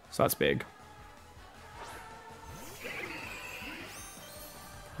 So that's big.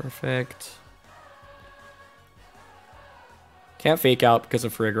 Perfect. Can't Fake Out because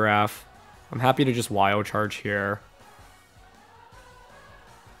of Farigiraf. I'm happy to just Wild Charge here.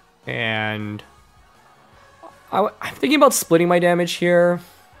 And I'm thinking about splitting my damage here.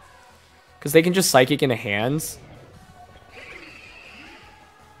 Because they can just Psychic into Hands.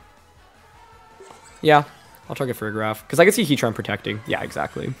 Yeah, I'll target Farigiraf. Because I can see Heatran protecting. Yeah,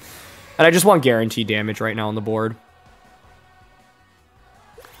 exactly. And I just want guaranteed damage right now on the board.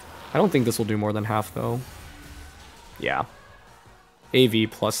 I don't think this will do more than half, though. Yeah.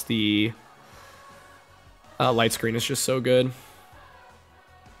 AV plus the light screen is just so good.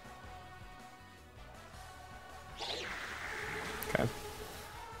 Okay.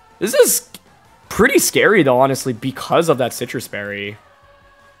 This is pretty scary, though, honestly, because of that Citrus Berry.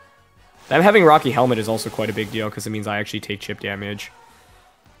 Them having Rocky Helmet is also quite a big deal, because it means I actually take chip damage.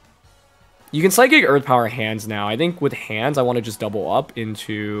 You can Psychic Earth Power hands now. I think with hands, I want to just double up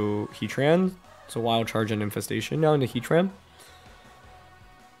into Heatran. So Wild Charge and Infestation now into Heatran.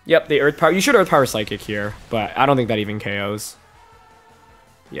 Yep, the Earth Power. You should Earth Power Psychic here, but I don't think that even KOs.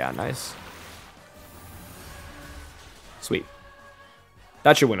 Yeah, nice. Sweet.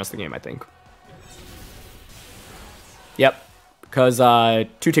 That should win us the game, I think. Yep. Because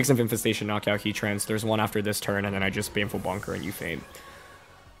 2 ticks of Infestation knock out Heatrans. There's one after this turn, and then I just Baneful Bunker and you faint.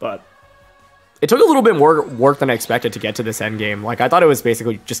 But it took a little bit more work than I expected to get to this end game. Like, I thought it was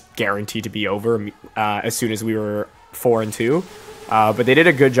basically just guaranteed to be over as soon as we were 4-2. But they did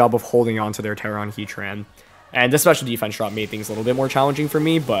a good job of holding on to their Terran Heatran. And this special defense drop made things a little bit more challenging for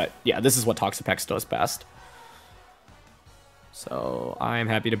me. But yeah, this is what TOXAPEX does best. So I'm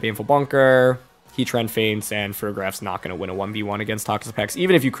happy to Baneful Bunker. Heatran faints, and Ferrograph's not going to win a 1v1 against TOXAPEX.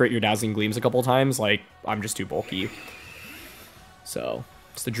 Even if you crit your Dazzling Gleams a couple times, like, I'm just too bulky. So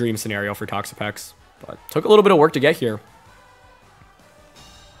it's the dream scenario for TOXAPEX. But took a little bit of work to get here.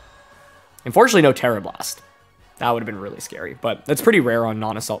 Unfortunately, no Terra Blast. That would have been really scary. But that's pretty rare on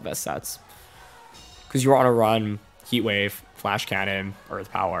non-Assault Vest sets. Because you want to run Heat Wave, Flash Cannon, Earth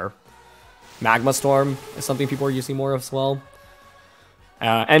Power. Magma Storm is something people are using more of as well.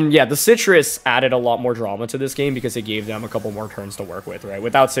 And yeah, the Citrus added a lot more drama to this game because it gave them a couple more turns to work with, right?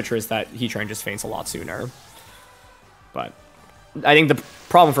 Without Citrus, that Heatran just faints a lot sooner. But I think the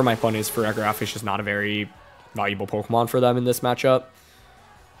problem for my opponent is Ferrograph is just not a very valuable Pokemon for them in this matchup.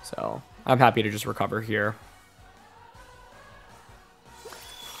 So I'm happy to just recover here.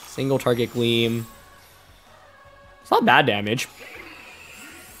 Single target Gleam. It's not bad damage.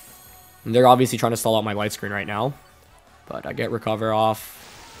 And they're obviously trying to stall out my light screen right now. But I get Recover off.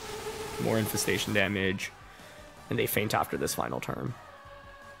 More Infestation damage. And they faint after this final turn.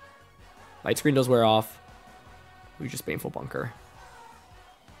 Light screen does wear off. We just Baneful Bunker.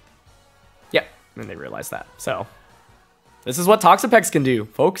 Yep. And they realize that. So this is what TOXAPEX can do,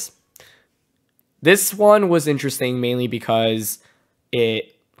 folks. This one was interesting mainly because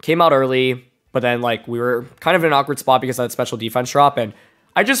it came out early. But then like we were kind of in an awkward spot because of that special defense drop. And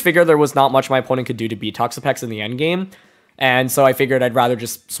I just figured there was not much my opponent could do to beat TOXAPEX in the end game. And so I figured I'd rather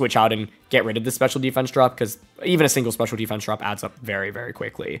just switch out and get rid of the special defense drop because even a single special defense drop adds up very, very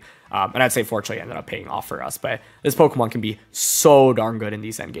quickly. And I'd say fortunately it ended up paying off for us. But this Pokemon can be so darn good in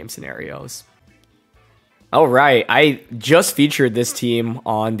these endgame scenarios. All right, I just featured this team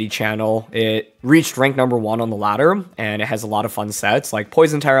on the channel. It reached rank #1 on the ladder, and it has a lot of fun sets like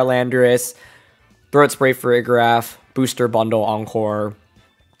Poison Terra Landorus, Throat Spray Ferrograph, Booster Bundle Encore,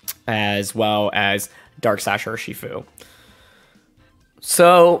 as well as Dark Sash Urshifu.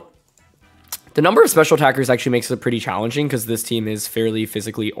 So the number of special attackers actually makes it pretty challenging because this team is fairly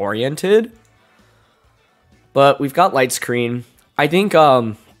physically oriented. But we've got Light Screen. I think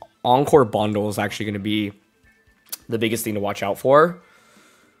Encore Bundle is actually going to be the biggest thing to watch out for.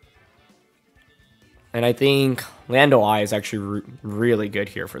 And I think Lando Eye is actually really good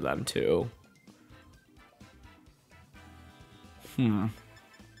here for them too. I'm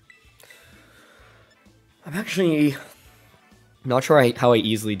actually not sure how I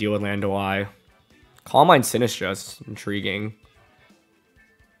easily deal with Lando Eye. Calm Mind Sinistcha is intriguing.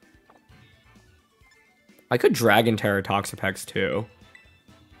 I could Dragon Terror TOXAPEX too.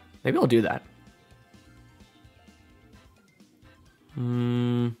 Maybe I'll do that.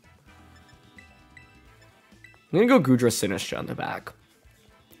 I'm gonna go Goodra Sinistcha on the back.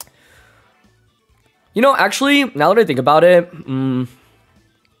 You know, actually, now that I think about it,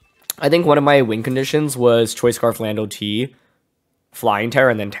 I think one of my win conditions was Choice Scarf Landorus-T, Flying Terror,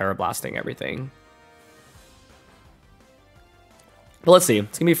 and then Terra Blasting everything. But let's see.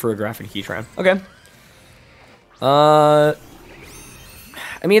 It's going to be Ferrograph and Heatran. Okay. I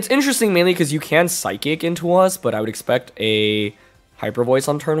mean, it's interesting mainly because you can Psychic into us, but I would expect a Hyper Voice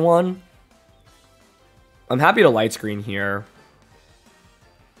on turn 1. I'm happy to Light Screen here.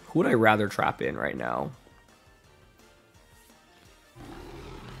 Who would I rather trap in right now?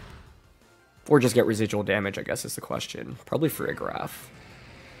 Or just get residual damage, I guess is the question. Probably Ferrograph.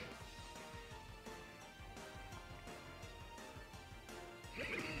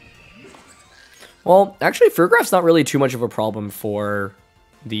 Well, actually, Ferrograph's not really too much of a problem for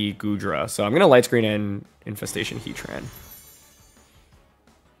the Goodra. So I'm going to light screen and Infestation Heatran.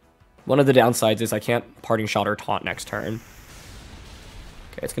 One of the downsides is I can't Parting Shot or Taunt next turn.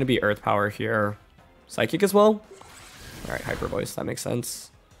 Okay, it's going to be Earth Power here. Psychic as well? Alright, Hyper Voice, that makes sense.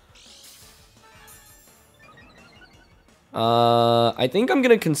 I think I'm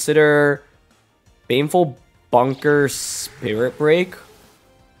going to consider Baneful Bunker Spirit Break.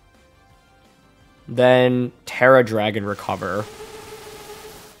 Then Terra Dragon Recover.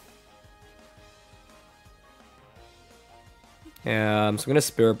 So I'm going to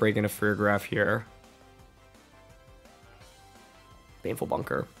Spirit Break into Fear Graph here. Baneful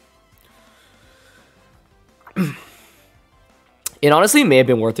Bunker. It honestly may have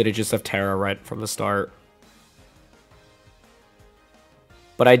been worth it to just have Terra right from the start.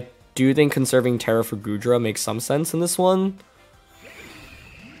 But I do think conserving Terra for Goodra makes some sense in this one.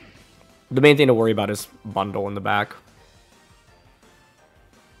 The main thing to worry about is Bundle in the back.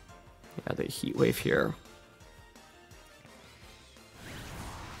 Yeah, the Heat Wave here.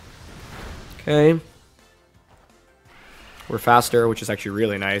 Okay. We're faster, which is actually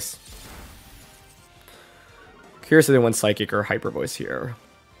really nice. Curious if they went Psychic or Hyper Voice here.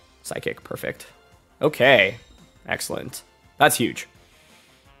 Psychic, perfect. Okay, excellent. That's huge.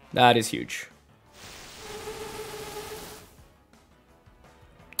 That is huge.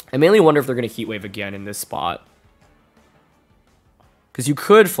 I mainly wonder if they're going to Heat Wave again in this spot. Because you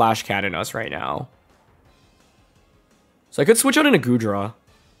could Flash Cannon us right now. So I could switch out into Goodra.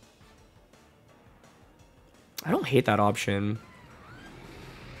 I don't hate that option.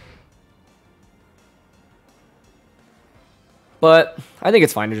 But I think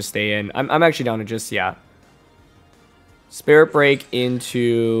it's fine to just stay in. I'm actually down to just, yeah. Spirit Break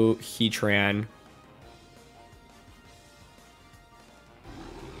into Heatran.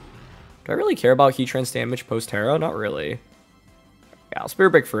 Do I really care about Heatran's damage post-Terra? Not really. Yeah, I'll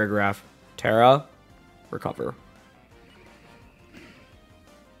Spirit Break for Graph. Terra, Recover.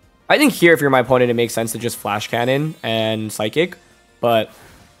 I think here, if you're my opponent, it makes sense to just Flash Cannon and Psychic. But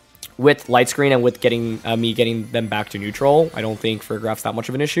with Light Screen and with getting me getting them back to neutral, I don't think Graph's that much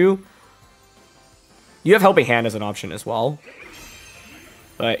of an issue. You have Helping Hand as an option as well.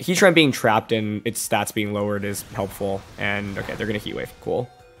 But Heatran being trapped and its stats being lowered is helpful. And, okay, they're going to Heat Wave. Cool.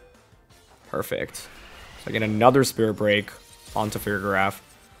 Perfect. So I get another Spirit Break onto Graph.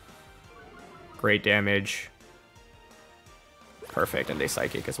 Great damage. Perfect, and they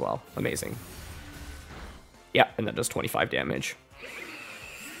Psychic as well. Amazing. Yeah, and that does 25 damage.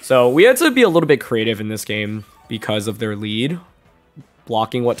 So we had to be a little bit creative in this game because of their lead.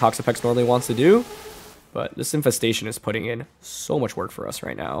 Blocking what TOXAPEX normally wants to do. But this Infestation is putting in so much work for us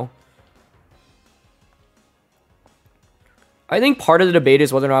right now. I think part of the debate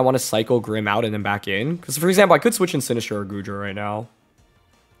is whether or not I want to cycle Grim out and then back in. Because, for example, I could switch in Sinistcha or Goodra right now.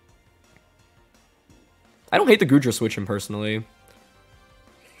 I don't hate the Goodra switch in personally.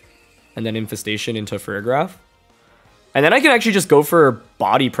 And then Infestation into Graph. And then I can actually just go for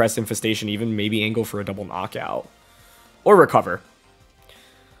Body Press Infestation, even maybe angle for a double knockout. Or Recover.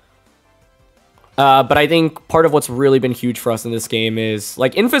 But I think part of what's really been huge for us in this game is,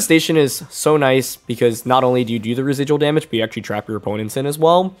 like, Infestation is so nice because not only do you do the residual damage, but you actually trap your opponents in as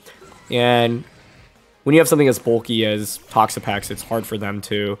well. And when you have something as bulky as TOXAPEX, it's hard for them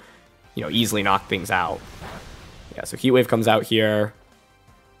to, you know, easily knock things out. Yeah, so Heat Wave comes out here.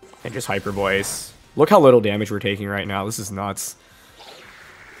 And just Hyper Voice. Look how little damage we're taking right now. This is nuts.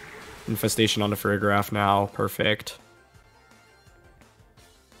 Infestation onto Graph now. Perfect.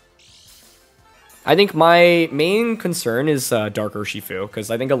 I think my main concern is Dark Urshifu, because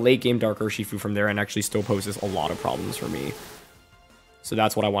I think a late game Dark Urshifu from there and actually still poses a lot of problems for me. So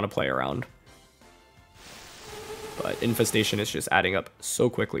that's what I want to play around. But Infestation is just adding up so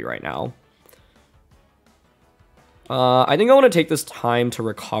quickly right now. I think I want to take this time to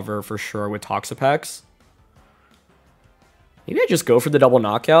recover for sure with TOXAPEX. Maybe I just go for the double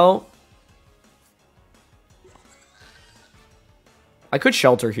knockout. I could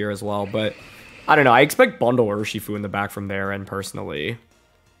Shelter here as well, but I don't know. I expect Bundle Urshifu in the back from there and personally.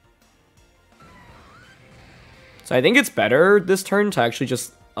 So I think it's better this turn to actually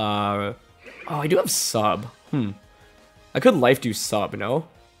just... oh, I do have Sub. I could Life do Sub, no?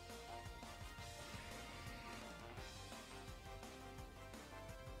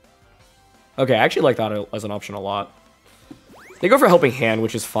 Okay, I actually like that as an option a lot. They go for Helping Hand,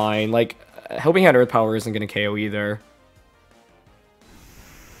 which is fine. Like, Helping Hand Earth Power isn't going to KO either.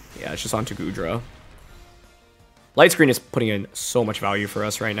 Yeah, it's just onto Goodra. Light Screen is putting in so much value for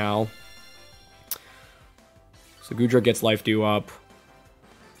us right now. So Goodra gets Life Dew up.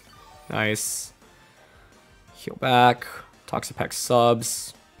 Nice. Heal back. TOXAPEX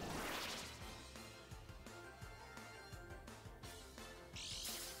subs.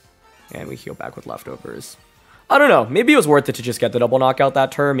 And we heal back with leftovers. I don't know. Maybe it was worth it to just get the double knockout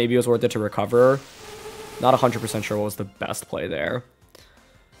that turn. Maybe it was worth it to recover. Not 100% sure what was the best play there.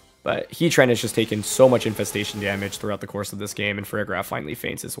 But Heatran has just taken so much infestation damage throughout the course of this game, and Freygraph finally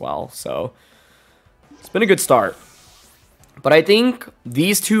faints as well. So it's been a good start. But I think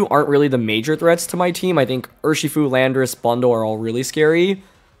these two aren't really the major threats to my team. I think Urshifu, Landorus, Bundle are all really scary.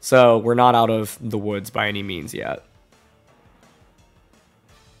 So we're not out of the woods by any means yet.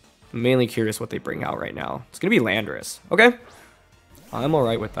 I'm mainly curious what they bring out right now. It's going to be Landorus. Okay. I'm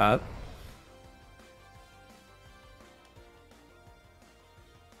alright with that.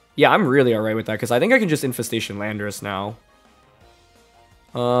 Yeah, I'm really alright with that, because I think I can just Infestation Landorus now.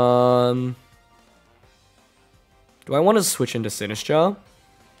 Do I want to switch into Sinistcha?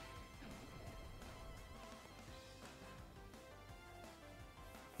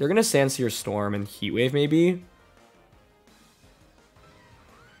 They're going to Sandsear Storm and Heatwave, maybe?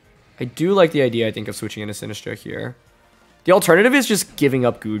 I do like the idea, I think, of switching into Sinistcha here. The alternative is just giving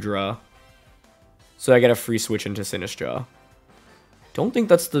up Goodra. So I get a free switch into Sinistcha. Don't think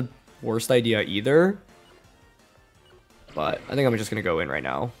that's the worst idea either. But I think I'm just going to go in right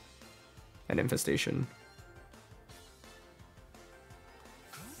now. And Infestation.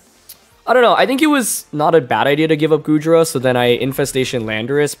 I don't know. I think it was not a bad idea to give up Goodra. So then I Infestation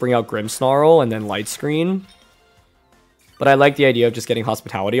Landorus, bring out Grimmsnarl, and then Light Screen. But I like the idea of just getting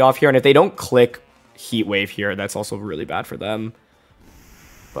Hospitality off here. And if they don't click Heat Wave here, that's also really bad for them.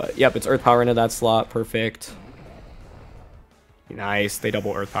 But yep, it's Earth Power into that slot. Perfect. Nice. They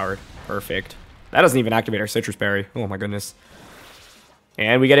double Earth Powered. Perfect. That doesn't even activate our Citrus Berry. Oh my goodness.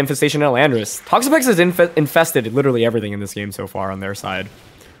 And we get Infestation into Landorus. TOXAPEX has infested literally everything in this game so far on their side.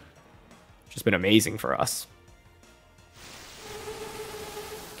 Just been amazing for us.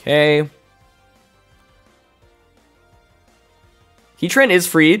 Okay. Heatran is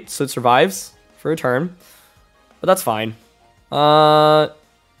freed, so it survives for a turn. But that's fine. I'd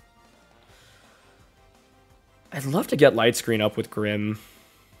love to get Light Screen up with Grim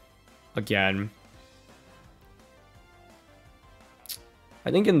again.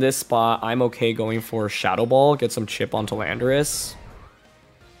 I think in this spot, I'm okay going for Shadow Ball, get some chip onto Landorus,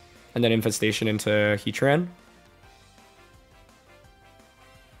 and then Infestation into Heatran.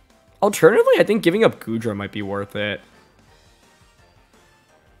 Alternatively, I think giving up Goodra might be worth it.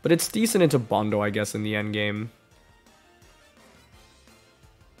 But it's decent into Bundle, I guess, in the end game.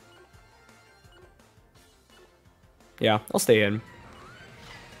 Yeah, I'll stay in.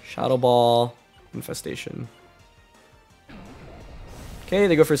 Shadow Ball, Infestation. Okay,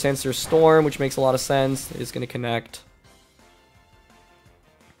 they go for Sandsear Storm, which makes a lot of sense. It's going to connect.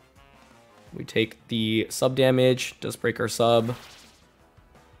 We take the sub damage, does break our sub.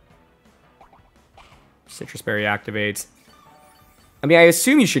 Citrus Berry activates. I mean, I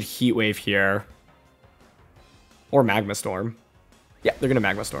assume you should Heat Wave here. Or Magma Storm. Yeah, they're going to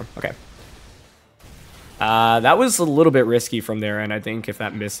Magma Storm. Okay. That was a little bit risky from their end, I think, if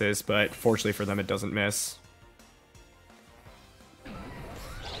that misses. But fortunately for them, it doesn't miss.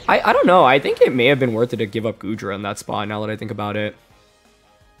 I don't know. I think it may have been worth it to give up Goodra in that spot, now that I think about it.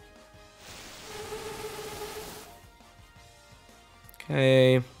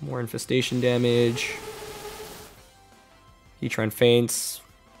 Okay, more Infestation damage. Heatran faints.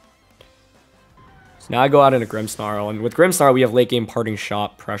 So now I go out into Grimmsnarl, and with Grimmsnarl we have late game Parting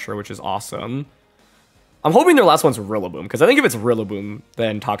Shot pressure, which is awesome. I'm hoping their last one's Rillaboom, because I think if it's Rillaboom,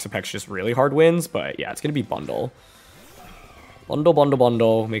 then TOXAPEX just really hard wins, but yeah, it's going to be Bundle. Bundle, Bundle,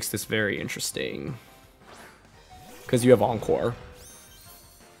 Bundle makes this very interesting. Because you have Encore.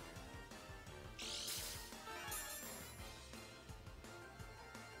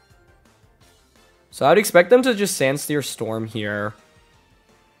 So I'd expect them to just Sandsear Storm here.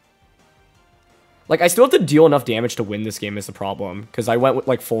 Like, I still have to deal enough damage to win this game is the problem. Because I went with,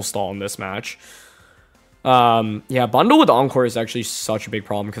 like, full stall in this match. Yeah, Bundle with Encore is actually such a big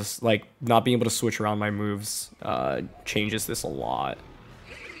problem. Because, like, not being able to switch around my moves changes this a lot.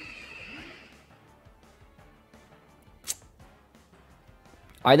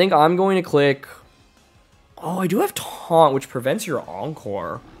 I think I'm going to click... Oh, I do have Taunt, which prevents your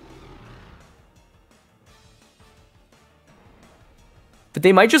Encore. But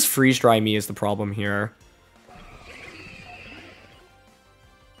they might just freeze dry me is the problem here.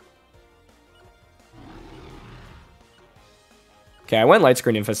 Okay, I went Light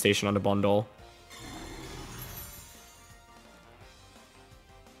Screen Infestation on the Bundle.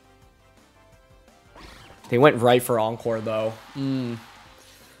 They went right for Encore, though.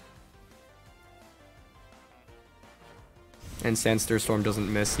 And Sandsteer Storm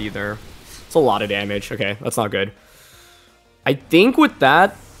doesn't miss either. It's a lot of damage. Okay, that's not good. I think with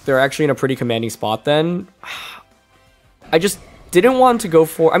that, they're actually in a pretty commanding spot then. I just didn't want to go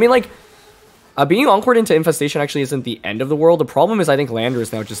for... I mean, like, being Encored into Infestation actually isn't the end of the world. The problem is I think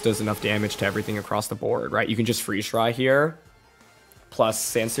Landorus now just does enough damage to everything across the board, right? You can just Freeze Dry here, plus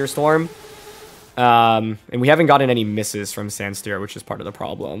Sandsteer Storm. And we haven't gotten any misses from Sandsteer, which is part of the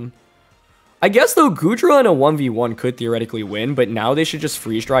problem. I guess, though, Goodra in a 1v1 could theoretically win, but now they should just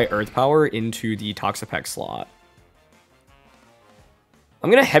Freeze Dry Earth Power into the TOXAPEX slot.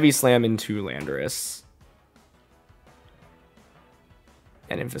 I'm going to Heavy Slam into Landorus.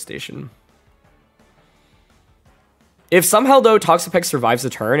 And Infestation. If somehow, though, TOXAPEX survives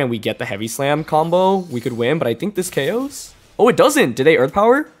the turn and we get the Heavy Slam combo, we could win, but I think this KOs. Oh, it doesn't! Did they Earth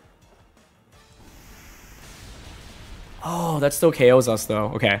Power? Oh, that still KOs us, though.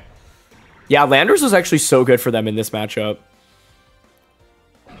 Okay. Yeah, Landorus was actually so good for them in this matchup.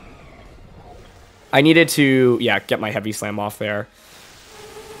 I needed to, yeah, get my Heavy Slam off there.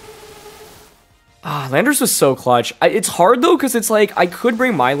 Landorus was so clutch. It's hard, though, because it's like, I could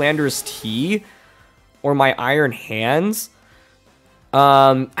bring my Landorus-T or my Iron Hands.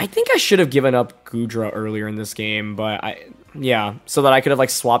 I think I should have given up Goodra earlier in this game, but yeah, so that I could have, like,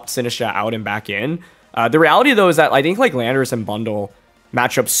 swapped Sinistcha out and back in. The reality, though, is that I think, like, Landorus and Bundle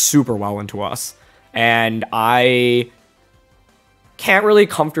match up super well into us. And I can't really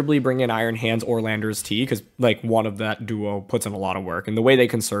comfortably bring in Iron Hands or Landorus-T because, like, one of that duo puts in a lot of work. And the way they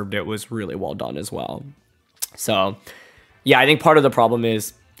conserved it was really well done as well. So, yeah, I think part of the problem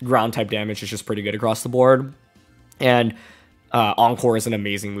is ground-type damage is just pretty good across the board. And Encore is an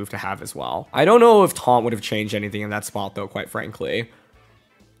amazing move to have as well. I don't know if Taunt would have changed anything in that spot, though, quite frankly.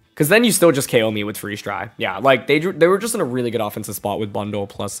 Because then you still just KO me with Freeze Dry. Yeah, like, they were just in a really good offensive spot with Bundle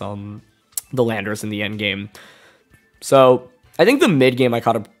plus the Landorus in the end game. So, I think the mid game I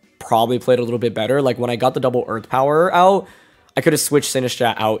could have probably played a little bit better. Like, when I got the double Earth Power out, I could have switched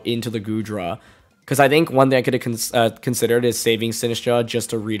Sinistcha out into the Goodra. Because I think one thing I could have considered is saving Sinistcha just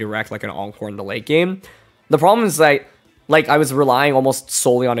to redirect, like, an Encore in the late game. The problem is that, like, I was relying almost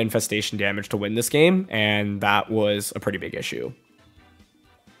solely on Infestation damage to win this game, and that was a pretty big issue.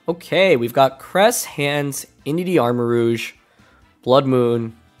 Okay, we've got Cress, Hands, Indeedee Armarouge, Blood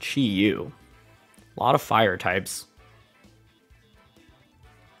Moon, Chi-Yu. A lot of fire types.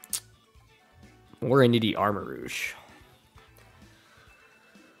 More Indeedee Armarouge.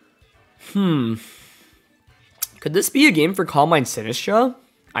 Could this be a game for Calm Mind Sinistcha?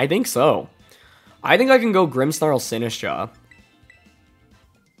 I think so. I think I can go Grimmsnarl Sinistcha.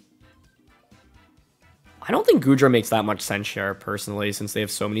 I don't think Goodra makes that much sense here, personally, since they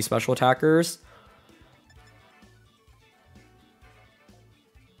have so many special attackers.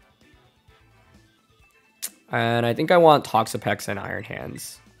 And I think I want TOXAPEX and Iron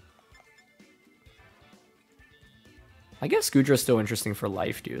Hands. I guess Goodra's still interesting for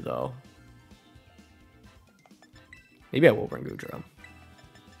Life Dew, though. Maybe I will bring Goodra.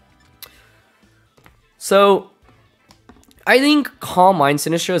 So, I think Calm Mind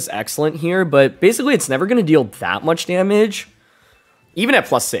Sinistcha is excellent here, but basically it's never going to deal that much damage. Even at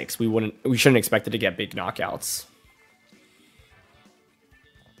 +6, we shouldn't expect it to get big knockouts.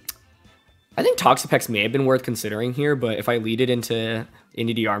 I think TOXAPEX may have been worth considering here, but if I lead it into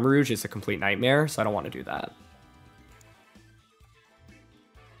Indeedee Armarouge, it's a complete nightmare, so I don't want to do that.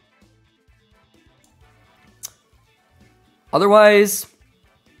 Otherwise,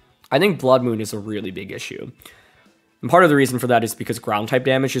 I think Blood Moon is a really big issue. And part of the reason for that is because ground type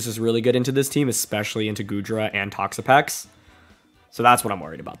damage is just really good into this team, especially into Goodra and TOXAPEX. So that's what I'm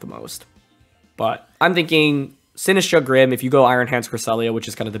worried about the most. But I'm thinking Sinistcha Grim, if you go Iron Hands Cresselia, which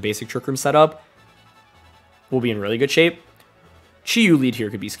is kind of the basic Trick Room setup, we'll be in really good shape. Chi-Yu lead here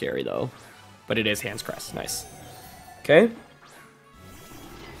could be scary though. But it is Hands Crest. Nice. Okay.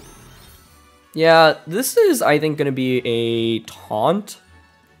 Yeah, this is, I think, going to be a Taunt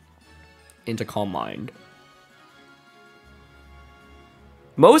into Calm Mind.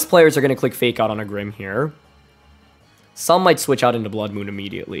 Most players are going to click Fake Out on a Grim here. Some might switch out into Blood Moon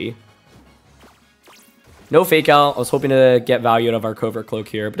immediately. No Fake Out. I was hoping to get value out of our Covert Cloak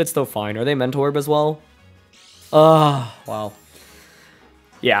here, but it's still fine. Are they Mental Orb as well? Wow.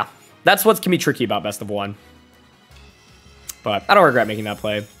 Yeah, that's what can be tricky about Best of 1. But I don't regret making that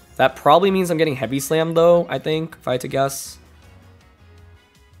play. That probably means I'm getting Heavy Slam, though, I think, if I had to guess.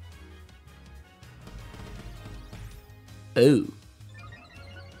 Oh.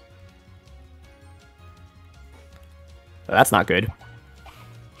 That's not good.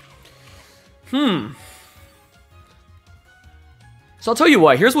 So I'll tell you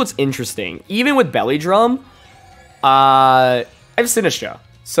what, here's what's interesting. Even with Belly Drum, I have Sinistcha.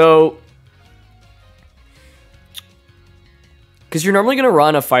 So, because you're normally going to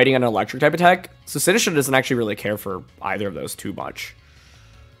run a fighting and an electric type attack, so Sinistcha doesn't actually really care for either of those too much.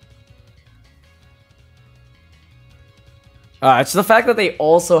 It's the fact that they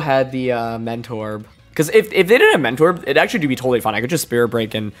also had the Mentorb. Because if they didn't have Mentorb, it'd actually do be totally fine. I could just Spirit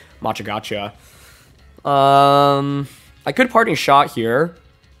Break and Machagacha. I could Parting Shot here.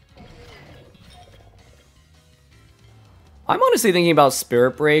 I'm honestly thinking about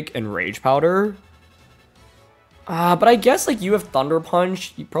Spirit Break and Rage Powder. But I guess like you have Thunder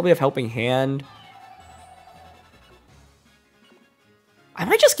Punch. You probably have Helping Hand. I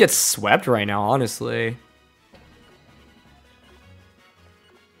might just get swept right now, honestly.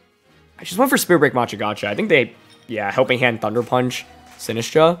 I just went for Spirit Break Machagacha. I think they, yeah, Helping Hand, Thunder Punch,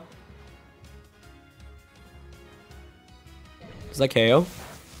 Sinistcha. Is that KO?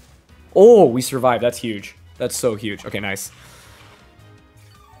 Oh, we survived. That's huge. That's so huge. Okay, nice.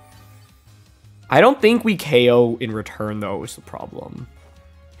 I don't think we KO in return, though, is the problem.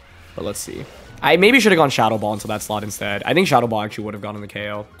 But let's see. I maybe should have gone Shadow Ball into that slot instead. I think Shadow Ball actually would have gone in the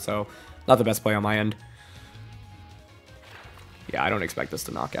KO. So, not the best play on my end. Yeah, I don't expect this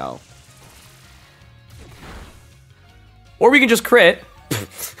to knock out. Or we can just crit.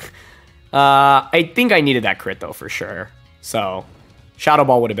 I think I needed that crit, though, for sure. So, Shadow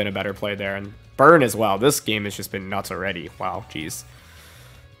Ball would have been a better play there. And Burn as well. This game has just been nuts already. Wow, jeez.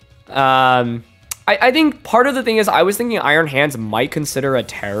 I think part of the thing is I was thinking Iron Hands might consider a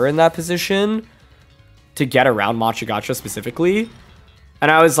Terror in that position to get around Machagacha specifically. And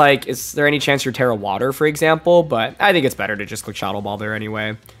I was like, is there any chance you're Terra Water, for example? But I think it's better to just click Shadow Ball there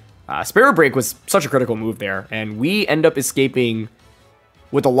anyway. Spirit Break was such a critical move there, and we end up escaping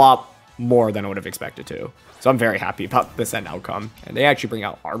with a lot more than I would have expected to. So I'm very happy about this end outcome. And they actually bring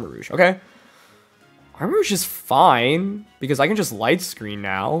out Armarouge. Okay. Armarouge is fine, because I can just Light Screen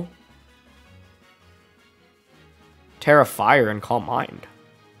now. Terra Fire and Calm Mind.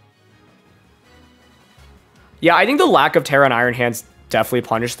 Yeah, I think the lack of Terra and Iron Hands definitely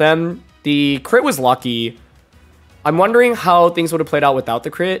punished them. The crit was lucky. I'm wondering how things would have played out without the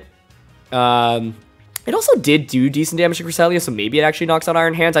crit. It also did do decent damage to Cresselia, so maybe it actually knocks out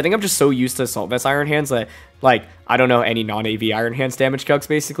Iron Hands. I think I'm just so used to Assault Vest Iron Hands that, like, I don't know any non-AV Iron Hands damage calcs,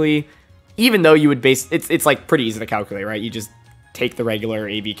 basically. Even though you would base... It's like, pretty easy to calculate, right? You just take the regular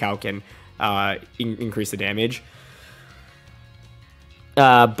AV calc and increase the damage.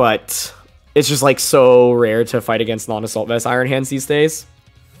 But it's just, like, so rare to fight against non-Assault Vest Iron Hands these days.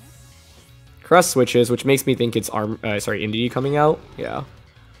 Crust switches, which makes me think it's Indeedee coming out. Yeah.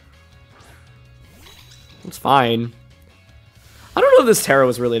 It's fine. I don't know if this Terra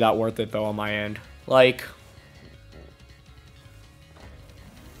was really that worth it, though, on my end. Like...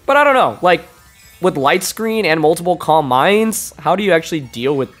 But I don't know. Like, with Light Screen and multiple Calm Minds, how do you actually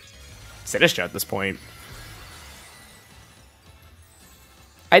deal with Sinistcha at this point?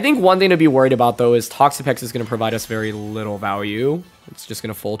 I think one thing to be worried about, though, is TOXAPEX is going to provide us very little value. It's just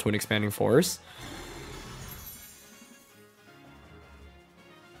going to fold to an Expanding Force.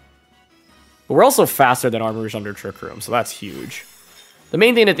 But we're also faster than Armarouge under Trick Room, so that's huge. The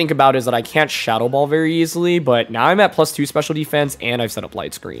main thing to think about is that I can't Shadow Ball very easily, but now I'm at +2 special defense, and I've set up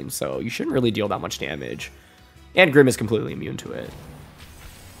Light Screen, so you shouldn't really deal that much damage. And Grim is completely immune to it.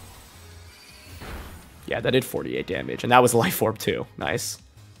 Yeah, that did 48 damage, and that was Life Orb too. Nice.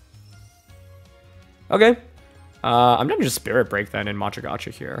 Okay. I'm gonna just Spirit Break then and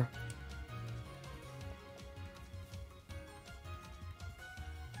Machagacha here.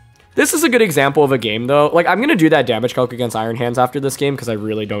 This is a good example of a game, though. Like, I'm going to do that damage calc against Iron Hands after this game, because I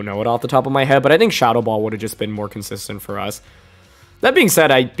really don't know it off the top of my head, but I think Shadow Ball would have just been more consistent for us. That being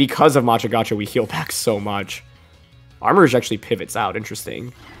said, because of Machagacha, we heal back so much. Armarouge actually pivots out.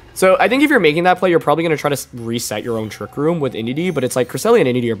 Interesting. So, I think if you're making that play, you're probably going to try to reset your own Trick Room with Indeedee, but it's like, Cresselia and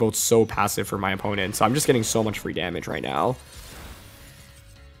Indeedee are both so passive for my opponent, so I'm just getting so much free damage right now.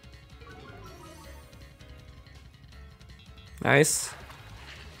 Nice.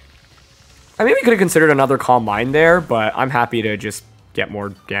 I maybe could have considered another Calm Mind there, but I'm happy to just get more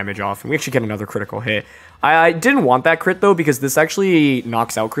damage off. And we actually get another critical hit. I didn't want that crit, though, because this actually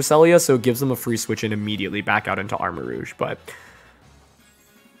knocks out Cresselia, so it gives them a free switch in immediately back out into Armarouge. But,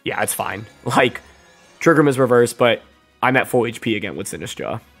 yeah, it's fine. Like, Trick Room is reversed, but I'm at full HP again with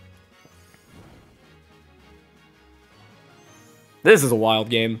Sinistcha. This is a wild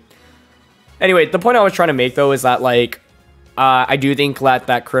game. Anyway, the point I was trying to make, though, is that, like, I do think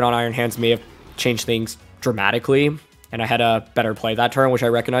that crit on Iron Hands may have changed things dramatically, and I had a better play that turn, which I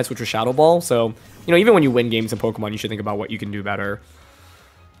recognized, which was Shadow Ball. So, you know, even when you win games in Pokemon, you should think about what you can do better.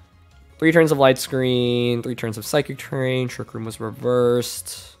 3 turns of Light Screen, 3 turns of Psychic Terrain, Trick Room was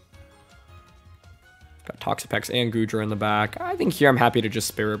reversed. Got TOXAPEX and Goodra in the back. I think here I'm happy to just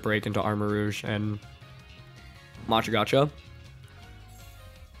Spirit Break into Armarouge and Machagacha.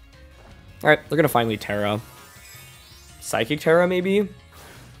 Alright, they're gonna finally Terra. Psychic Terra, maybe?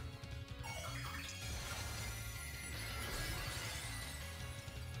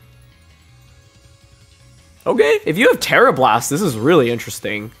 Okay, if you have Terra Blast, this is really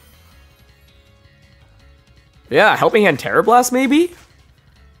interesting. Yeah, Helping Hand Terra Blast, maybe?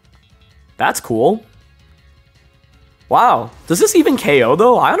 That's cool. Wow, does this even KO,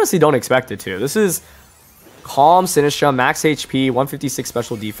 though? I honestly don't expect it to. This is Calm, Sinistcha, max HP, 156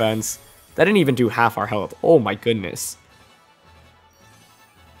 special defense. That didn't even do half our health. Oh my goodness.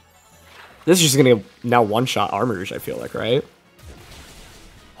 This is just gonna now one-shot Armarouge, I feel like, right?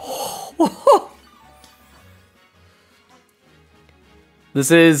 This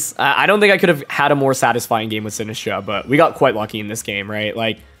is... I don't think I could have had a more satisfying game with Sinistcha, but we got quite lucky in this game, right?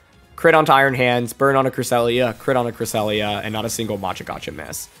 Like, crit onto Iron Hands, burn on a Cresselia, crit on a Cresselia, and not a single Machagacha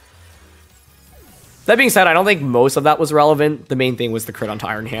miss. That being said, I don't think most of that was relevant. The main thing was the crit onto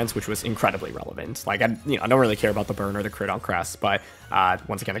Iron Hands, which was incredibly relevant. Like, I don't really care about the burn or the crit on Crest, but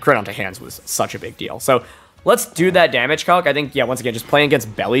once again, the crit onto Hands was such a big deal. So let's do that damage calc. I think, yeah, once again, just playing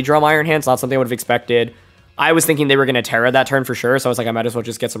against Belly Drum Iron Hands, not something I would have expected. I was thinking they were going to Terra that turn for sure, so I was like, I might as well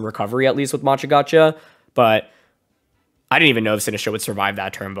just get some recovery at least with Machagacha, but I didn't even know if Sinistcha would survive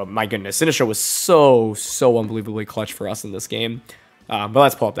that turn, but my goodness, Sinistcha was so unbelievably clutch for us in this game. But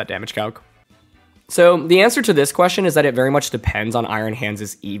let's pull up that damage calc. So the answer to this question is that it very much depends on Iron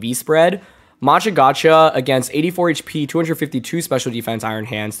Hands' EV spread. Machagacha against 84 HP, 252 special defense Iron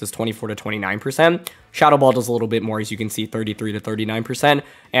Hands does 24 to 29%. Shadow Ball does a little bit more, as you can see, 33 to 39%.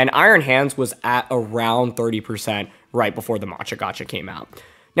 And Iron Hands was at around 30% right before the Machagacha came out.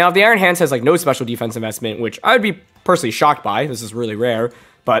 Now, if the Iron Hands has like no special defense investment, which I would be personally shocked by, this is really rare,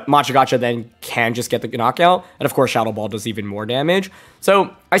 but Machagacha then can just get the knockout, and of course Shadow Ball does even more damage.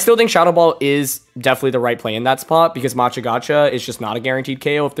 So I still think Shadow Ball is definitely the right play in that spot, because Machagacha is just not a guaranteed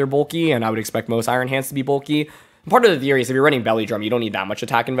KO if they're bulky, and I would expect most Iron Hands to be bulky. And part of the theory is if you're running Belly Drum, you don't need that much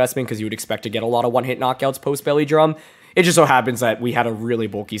attack investment, because you would expect to get a lot of one-hit knockouts post Belly Drum. It just so happens that we had a really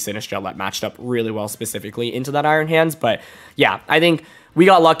bulky Sinistcha that matched up really well specifically into that Iron Hands, but yeah, I think we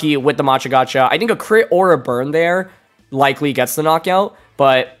got lucky with the Machagacha. I think a crit or a burn there likely gets the knockout,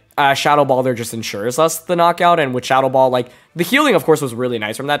 but Shadow Ball there just ensures us the knockout, and with Shadow Ball, like, the healing, of course, was really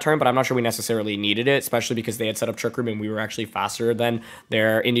nice from that turn, but I'm not sure we necessarily needed it, especially because they had set up Trick Room and we were actually faster than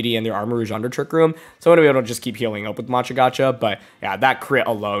their Inity and their Armarouge under Trick Room, so I'm going to be able to just keep healing up with Machagacha, but yeah, that crit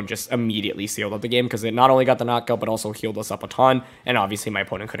alone just immediately sealed up the game, because it not only got the knockout, but also healed us up a ton, and obviously my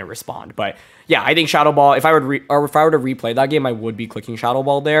opponent couldn't respond. But yeah, I think Shadow Ball, if I were to replay that game, I would be clicking Shadow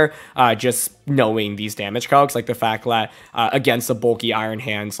Ball there, just knowing these damage calcs, like the fact that against the bulky Iron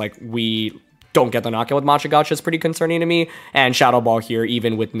Hands, like, we don't get the knockout with Machagacha is pretty concerning to me, and Shadow Ball here,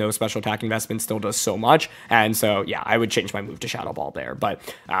 even with no special attack investment, still does so much, and so yeah, I would change my move to Shadow Ball there, but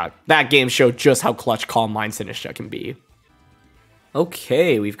that game showed just how clutch Calm Mind Sinistcha can be.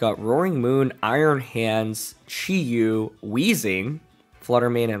 Okay, we've got Roaring Moon, Iron Hands, Chi-Yu, Weezing,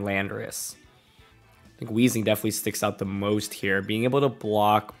 Fluttermane, and Landorus. I think Weezing definitely sticks out the most here. Being able to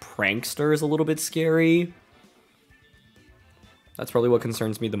block Prankster is a little bit scary. That's probably what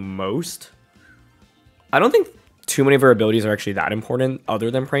concerns me the most. I don't think too many of our abilities are actually that important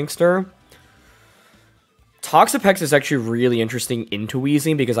other than Prankster. TOXAPEX is actually really interesting into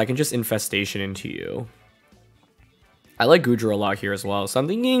Weezing because I can just Infestation into you. I like Goodra a lot here as well, so I'm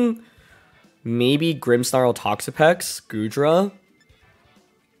thinking maybe Grimmsnarl, TOXAPEX, Goodra.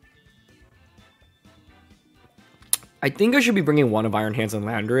 I think I should be bringing one of Iron Hands and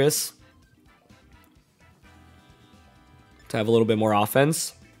Landorus to have a little bit more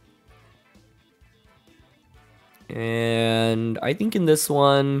offense. And I think in this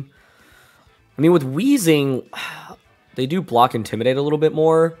one, I mean, with Weezing, they do block Intimidate a little bit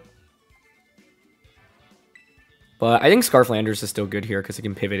more. But I think Scarf Landorus is still good here because it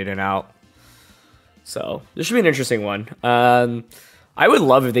can pivot in and out. So this should be an interesting one. I would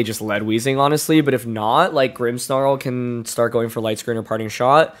love if they just led Weezing, honestly. But if not, like, Grimmsnarl can start going for Light Screen or Parting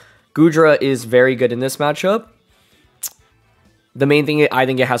Shot. Goodra is very good in this matchup. The main thing I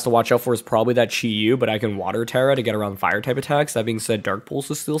think it has to watch out for is probably that Chi-Yu, but I can Water Terra to get around Fire-type attacks. That being said, Dark Pulse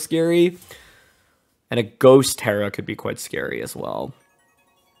is still scary. And a Ghost Terra could be quite scary as well.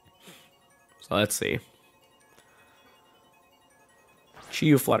 So let's see.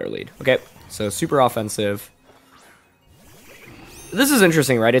 Chi-Yu Flutter Lead. Okay, so super offensive. This is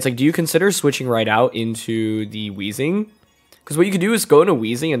interesting, right? It's like, do you consider switching right out into the Weezing? Because what you could do is go into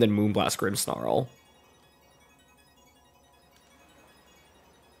Wheezing and then Moonblast Grimmsnarl.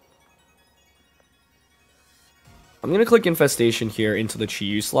 I'm going to click Infestation here into the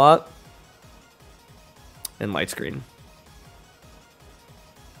Chi-Yu slot. And Light Screen.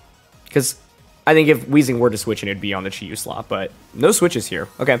 Because I think if Wheezing were to switch, it'd be on the Chi-Yu slot. But no switches here.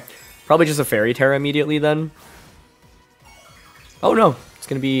 Okay. Probably just a Fairy Terra immediately then. Oh no. It's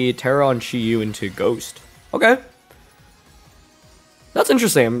going to be Terra on Chi-Yu into Ghost. Okay. That's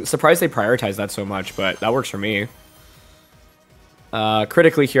interesting. I'm surprised they prioritized that so much, but that works for me.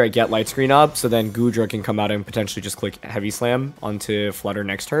 Critically here, I get Light Screen up, so then Goodra can come out and potentially just click Heavy Slam onto Flutter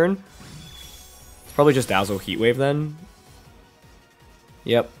next turn. It's probably just Dazzle Heat Wave then.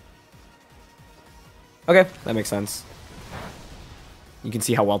 Yep. Okay, that makes sense. You can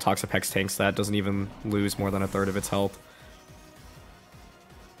see how well TOXAPEX tanks that. Doesn't even lose more than a third of its health.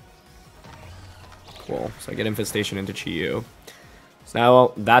 Cool. So I get Infestation into Chi-Yu. So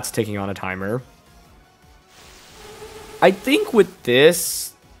now that's taking on a timer. I think with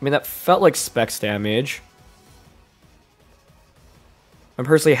this, I mean, that felt like Specs damage. I'm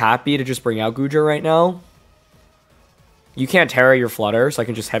personally happy to just bring out Goodra right now. You can't Terra your Flutter, so I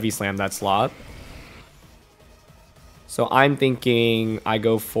can just Heavy Slam that slot. So I'm thinking I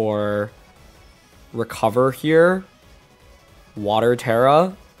go for Recover here, Water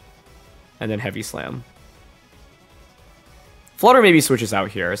Terra, and then Heavy Slam. Flutter maybe switches out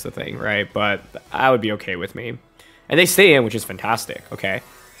here is the thing, right? But that would be okay with me. And they stay in, which is fantastic, okay?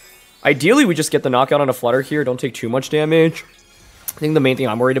 Ideally, we just get the knockout on a Flutter here, don't take too much damage. I think the main thing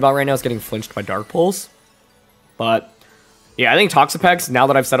I'm worried about right now is getting flinched by Dark Pulse. But, yeah, I think TOXAPEX, now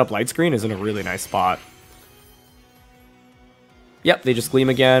that I've set up Light Screen, is in a really nice spot. Yep, they just Gleam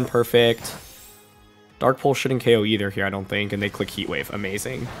again, perfect. Dark Pulse shouldn't KO either here, I don't think, and they click Heat Wave,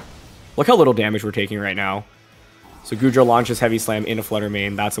 amazing. Look how little damage we're taking right now. So Goodra launches Heavy Slam into Flutter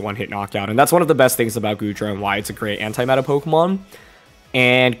Main. That's a one-hit knockout. And that's one of the best things about Goodra and why it's a great anti-meta Pokemon.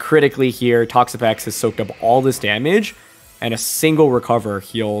 And critically here, TOXAPEX has soaked up all this damage, and a single Recover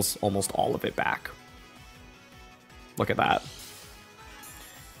heals almost all of it back. Look at that.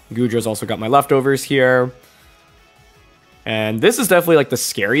 Goodra's also got my leftovers here. And this is definitely like the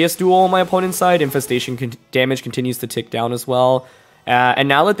scariest duel on my opponent's side. Infestation damage continues to tick down as well. And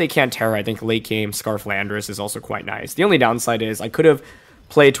now that they can't Terra, I think late game Scarf Landorus is also quite nice. The only downside is I could have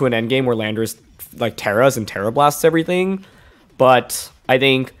played to an end game where Landorus like Terras and Terra Blasts everything, but I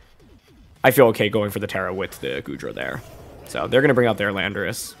think I feel okay going for the Terra with the Goodra there. So they're going to bring out their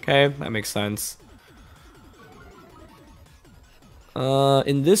Landorus. Okay, that makes sense.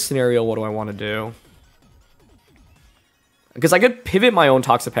 In this scenario, what do I want to do? Because I could pivot my own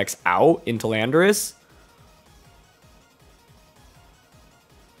TOXAPEX out into Landorus.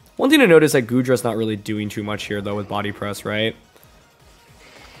 One thing to note is that Goodra's not really doing too much here, though, with Body Press, right?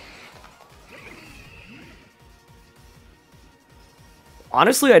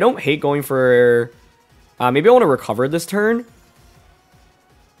 Honestly, I don't hate going for... maybe I want to Recover this turn.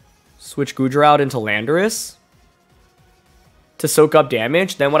 Switch Goodra out into Landorus to soak up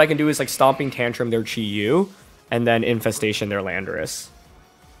damage. Then what I can do is like Stomping Tantrum their Chi-Yu, and then Infestation their Landorus.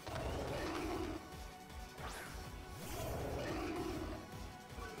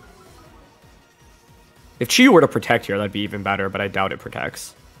 If Chi-Yu were to protect here, that'd be even better, but I doubt it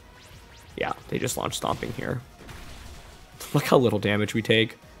protects. Yeah, they just launch Stomping here. Look how little damage we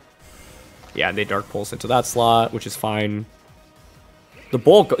take. Yeah, they Dark Pulse into that slot, which is fine. The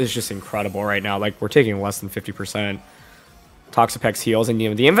bulk is just incredible right now. Like, we're taking less than 50%. TOXAPEX heals, and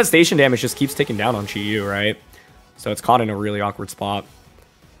the Infestation damage just keeps ticking down on Chi-Yu, right? So it's caught in a really awkward spot.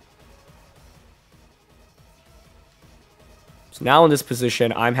 So now in this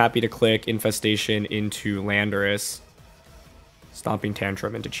position, I'm happy to click Infestation into Landorus. Stomping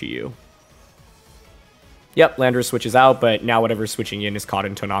Tantrum into Chi-Yu. Yep, Landorus switches out, but now whatever's switching in is caught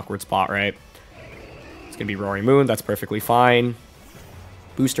into an awkward spot, right? It's going to be Roaring Moon. That's perfectly fine.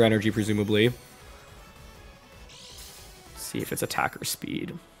 Booster energy, presumably. Let's see if it's attacker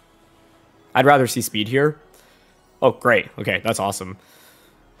speed. I'd rather see speed here. Oh, great. Okay, that's awesome.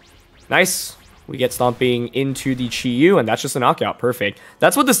 Nice. We get Stomping into the Chi-Yu, and that's just a knockout. Perfect.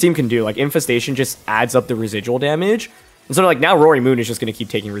 That's what this team can do. Like, Infestation just adds up the residual damage. And so, like, now Roaring Moon is just going to keep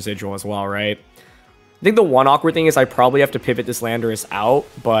taking residual as well, right? I think the one awkward thing is I probably have to pivot this Landorus out,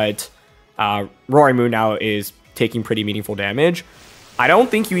 but Roaring Moon now is taking pretty meaningful damage. I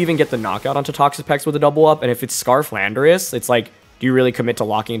don't think you even get the knockout onto TOXAPEX with a double up, and if it's Scarf Landorus, it's like, do you really commit to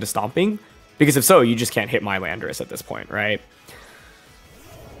locking into Stomping? Because if so, you just can't hit my Landorus at this point, right?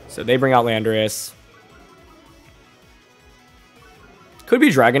 So they bring out Landorus. Could be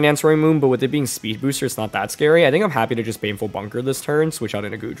Dragon Dance Roaring Moon, but with it being Speed Booster, it's not that scary. I think I'm happy to just Baneful Bunker this turn, switch out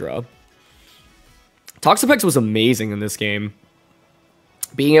into Goodra. TOXAPEX was amazing in this game.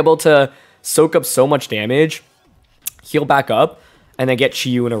 Being able to soak up so much damage, heal back up, and then get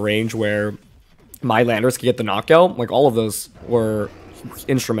Chi-Yu in a range where my Landorus could get the knockout. Like, all of those were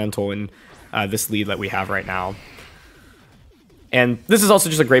instrumental in this lead that we have right now. And this is also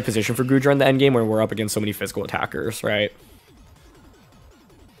just a great position for Goodra in the endgame where we're up against so many physical attackers, right?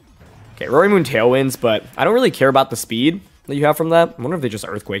 Okay, Roaring Moon Tailwinds, but I don't really care about the speed that you have from that. I wonder if they just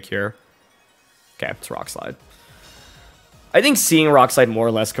Earthquake here. Okay, it's Rock Slide. I think seeing Rock Slide more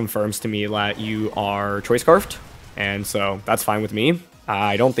or less confirms to me that you are Choice Scarfed, and so that's fine with me.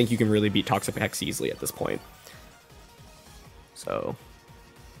 I don't think you can really beat TOXAPEX easily at this point. So,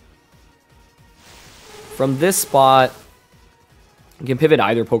 from this spot, you can pivot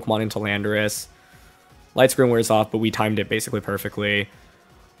either Pokemon into Landorus. Light Screen wears off, but we timed it basically perfectly.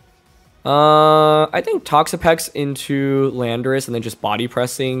 I think TOXAPEX into Landorus and then just body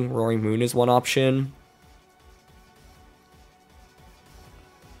pressing Roaring Moon is one option.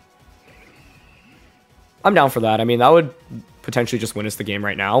 I'm down for that. I mean, that would potentially just win us the game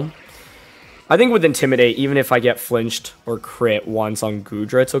right now. I think with Intimidate, even if I get flinched or crit once on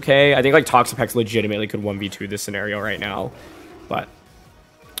Goodra, it's okay. I think like TOXAPEX legitimately could 1v2 this scenario right now. But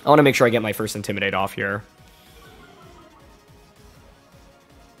I want to make sure I get my first Intimidate off here.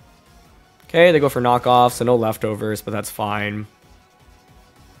 Okay, they go for knockoffs, so no leftovers, but that's fine.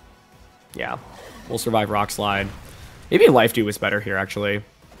 Yeah, we'll survive Rock Slide. Maybe Life Dew was better here, actually.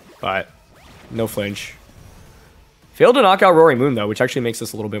 But no flinch. Failed to knock out Roaring Moon, though, which actually makes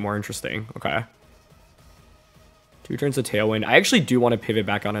this a little bit more interesting. Okay. 2 turns of Tailwind. I actually do want to pivot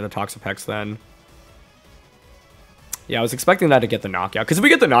back on into TOXAPEX then. Yeah, I was expecting that to get the knockout. Because if we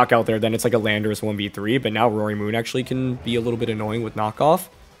get the knockout there, then it's like a Landorus 1v3. But now Roaring Moon actually can be a little bit annoying with knockoff.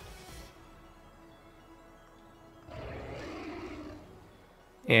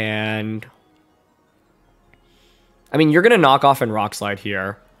 And I mean, you're going to knock off and Rock Slide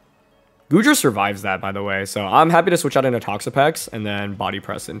here. Goodra survives that, by the way. So I'm happy to switch out into TOXAPEX and then body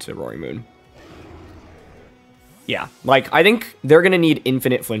press into Roaring Moon. Yeah, like, I think they're going to need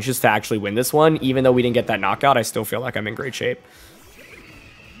infinite flinches to actually win this one. Even though we didn't get that knockout, I still feel like I'm in great shape.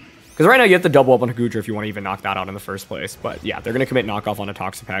 Because right now you have to double up on a Goodra if you want to even knock that out in the first place. But yeah, they're going to commit knockoff on a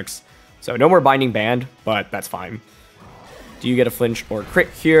TOXAPEX. So no more Binding Band, but that's fine. Do you get a flinch or crit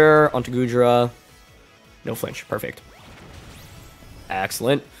here onto Goodra? No flinch. Perfect.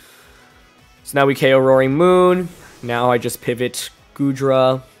 Excellent. So now we KO Roaring Moon. Now I just pivot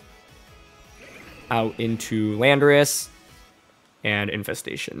Goodra out into Landorus and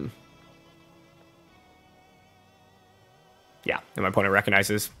Infestation. Yeah, and my opponent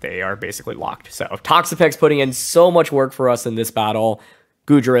recognizes they are basically locked. So TOXAPEX putting in so much work for us in this battle.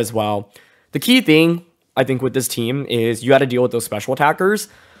 Goodra as well. The key thing, I think, with this team is you got to deal with those special attackers.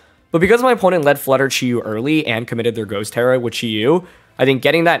 But because my opponent led Flutter Chi-Yu early and committed their Ghost Terra with Chi-Yu, I think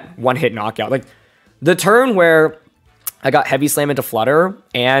getting that one-hit knockout, like the turn where I got Heavy Slam into Flutter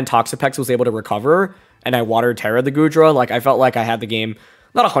and TOXAPEX was able to recover and I Water Terra the Goodra, like I felt like I had the game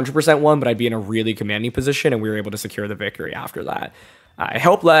not 100% won, but I'd be in a really commanding position and we were able to secure the victory after that. I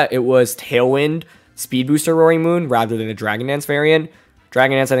hope that it was Tailwind Speed Booster Roaring Moon rather than the Dragon Dance variant.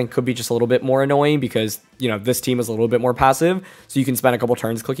 Dragon Dance, I think, could be just a little bit more annoying because, you know, this team is a little bit more passive. So you can spend a couple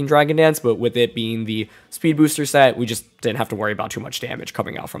turns clicking Dragon Dance, but with it being the Speed Booster set, we just didn't have to worry about too much damage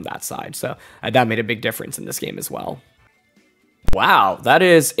coming out from that side. So that made a big difference in this game as well. Wow, that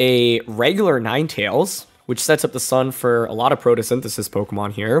is a regular Ninetales, which sets up the sun for a lot of Photosynthesis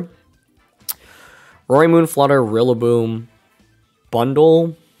Pokemon here. Roaring Moon, Flutter, Rillaboom,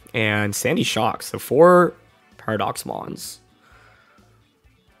 Bundle, and Sandy Shock. So 4 Paradoxmons.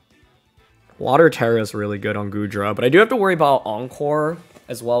 Water Terra is really good on Goodra, but I do have to worry about Encore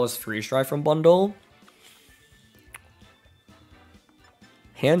as well as Freeze Dry from Bundle.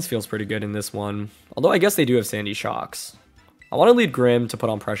 Hands feels pretty good in this one, although I guess they do have Sandy Shocks. I want to lead Grim to put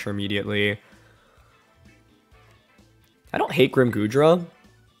on pressure immediately. I don't hate Grim Goodra.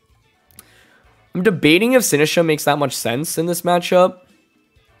 I'm debating if Sinistcha makes that much sense in this matchup.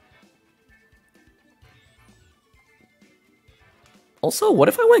 Also, what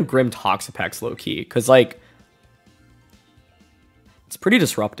if I went Grim TOXAPEX low-key? Because, like, it's pretty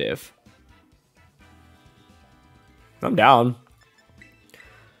disruptive. I'm down.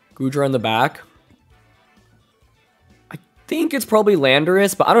 Goodra in the back. I think it's probably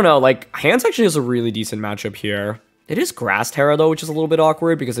Landorus, but I don't know. Like, Hands actually has a really decent matchup here. It is Grass Terra, though, which is a little bit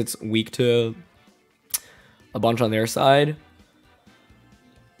awkward because it's weak to a bunch on their side.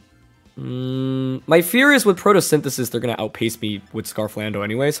 My fear is with Photosynthesis, they're going to outpace me with Scarflando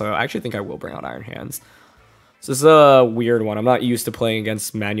anyway, so I actually think I will bring out Iron Hands. So this is a weird one. I'm not used to playing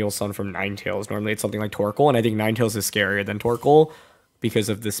against Manual Sun from Ninetales. Normally it's something like Torkoal, and I think Ninetales is scarier than Torkoal because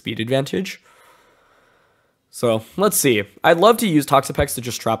of the speed advantage. So, let's see. I'd love to use Toxapex to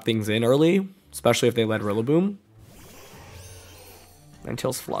just trap things in early, especially if they let Rillaboom.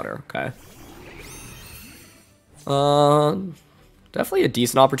 Ninetales Flutter, okay. Definitely a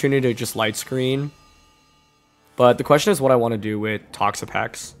decent opportunity to just light screen. But the question is what I want to do with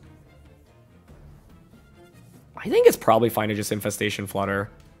Toxapex. I think it's probably fine to just Infestation Flutter.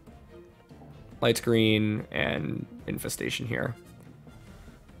 Light screen and Infestation here.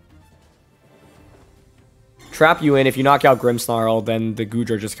 Trap you in. If you knock out Grimmsnarl, then the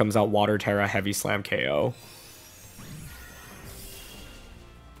Goodra just comes out Water Terra, Heavy Slam, KO.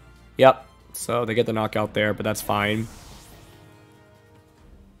 Yep. So they get the knockout there, but that's fine.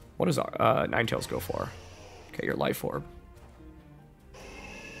 What does Ninetales go for? Okay, your Life Orb.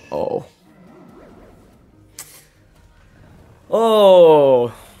 Oh.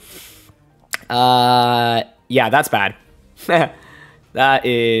 Oh. Yeah, that's bad. That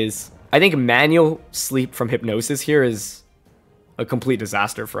is... I think manual sleep from Hypnosis here is a complete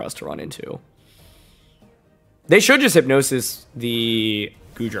disaster for us to run into. They should just Hypnosis the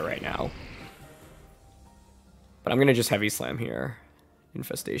Goodra right now. But I'm going to just Heavy Slam here.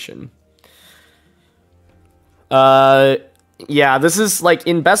 Infestation. Yeah, this is like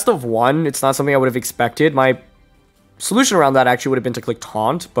in best of one. It's not something I would have expected. My solution around that actually would have been to click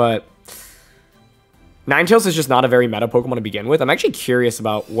Taunt, but Ninetales is just not a very meta Pokemon to begin with. I'm actually curious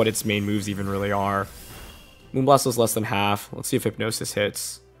about what its main moves even really are. Moonblast is less than half. Let's see if Hypnosis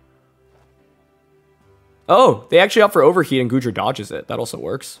hits. Oh, they actually opt for Overheat and Goodra dodges it. That also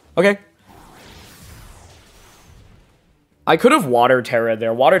works. Okay. I could have Water Terra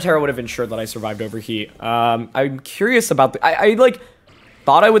there. Water Terra would have ensured that I survived Overheat. I'm curious about the... I like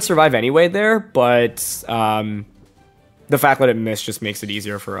thought I would survive anyway there, but the fact that it missed just makes it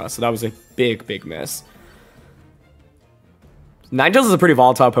easier for us. So that was a big, big miss. Ninetales is a pretty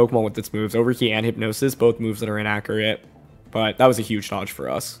volatile Pokemon with its moves. Overheat and Hypnosis, both moves that are inaccurate. But that was a huge dodge for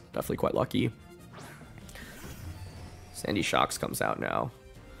us. Definitely quite lucky. Sandy Shocks comes out now.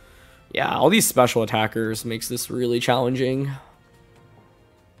 Yeah, all these special attackers makes this really challenging.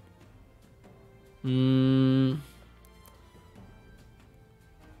 Ugh,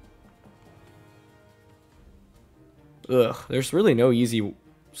 there's really no easy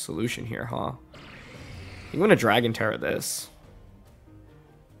solution here, huh? I'm going to Dragon Terra this.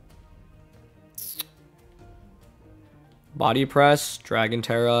 Body Press, Dragon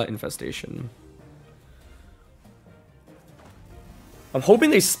Terra, Infestation. I'm hoping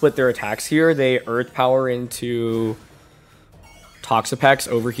they split their attacks here. They Earth Power into Toxapex,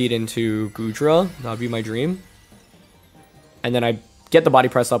 Overheat into Goodra. That would be my dream. And then I get the Body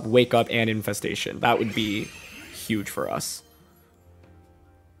Press up, Wake Up, and Infestation. That would be huge for us.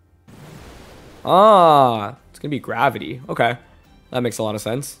 Ah, it's going to be Gravity. Okay, that makes a lot of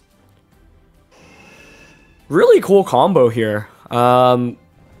sense. Really cool combo here.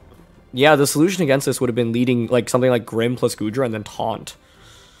 Yeah, the solution against this would have been leading like something like Grim plus Goodra and then Taunt.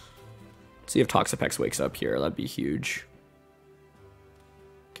 Let's see if Toxapex wakes up here. That'd be huge.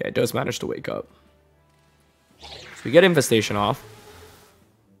 Okay, it does manage to wake up. So we get Infestation off.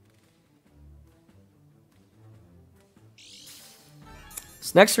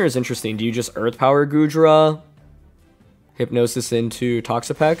 This next turn is interesting. Do you just Earth Power Goodra? Hypnosis into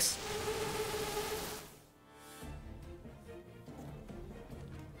Toxapex?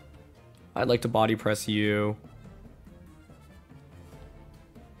 I'd like to Body Press you.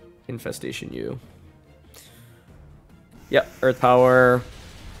 Infestation you. Yep, Earth Power.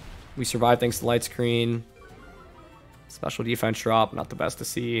 We survive thanks to Light Screen. Special defense drop, not the best to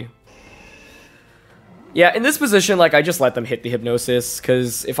see. Yeah, in this position, like, I just let them hit the Hypnosis,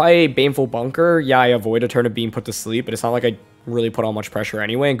 because if I Baneful Bunker, yeah, I avoid a turn of being put to sleep, but it's not like I really put on much pressure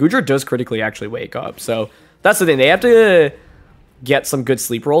anyway, and Goodra does critically actually wake up, so that's the thing. They have to get some good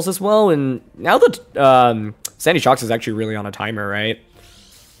sleep rolls as well, and now that Sandy Shocks is actually really on a timer, right?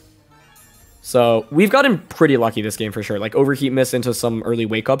 So we've gotten pretty lucky this game for sure. Like Overheat miss into some early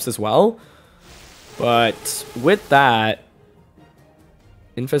wake-ups as well. But with that,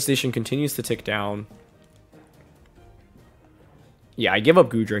 Infestation continues to tick down. Yeah, I give up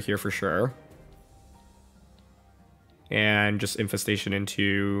Goodra here for sure. And just Infestation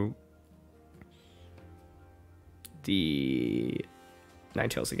into the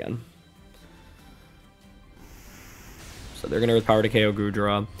Ninetales again. So they're going to Earth Power to KO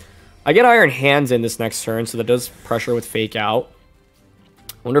Goodra. I get Iron Hands in this next turn, so that does pressure with Fake Out.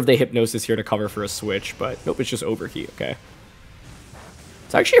 wonder if they Hypnosis here to cover for a switch, but nope, it's just Overheat, okay.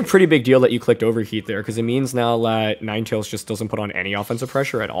 It's actually a pretty big deal that you clicked Overheat there, because it means now that Ninetales just doesn't put on any offensive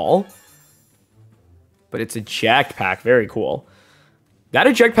pressure at all. But it's Eject Pack, very cool. That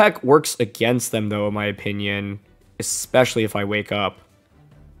Eject Pack works against them, though, in my opinion, especially if I wake up.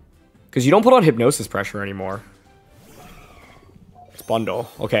 Because you don't put on Hypnosis pressure anymore. It's Bundle,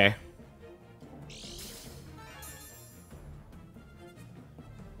 okay.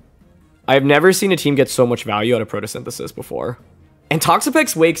 I've never seen a team get so much value out of Photosynthesis before. And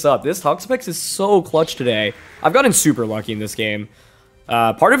TOXAPEX wakes up. This TOXAPEX is so clutch today. I've gotten super lucky in this game.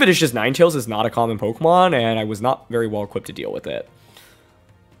 Part of it is just Ninetales is not a common Pokemon, and I was not very well equipped to deal with it.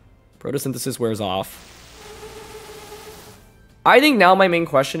 Photosynthesis wears off. I think now my main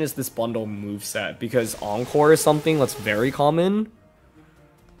question is this bundle moveset, because Encore is something that's very common.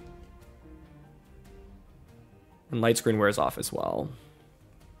 And Light Screen wears off as well.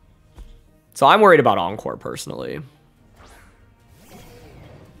 So I'm worried about Encore, personally.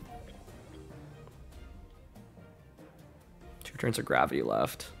 Two turns of Gravity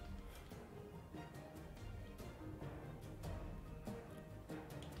left.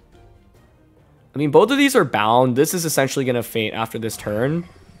 I mean, both of these are bound. This is essentially going to faint after this turn.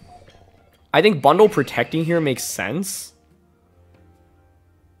 I think Bundle protecting here makes sense.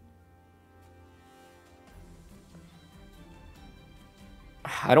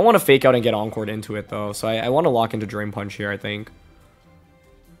 I don't want to fake out and get Encored into it, though. So I want to lock into Drain Punch here, I think.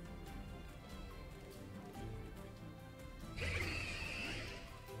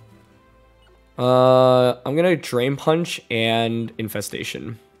 I'm going to Drain Punch and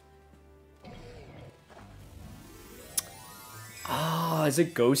Infestation. Ah, is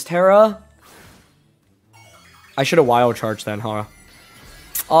it Ghost Terra? I should have Wild Charged then, huh?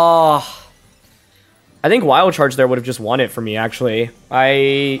 I think Wild Charge there would have just won it for me, actually.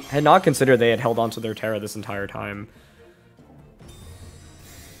 I had not considered they had held on to their Terra this entire time.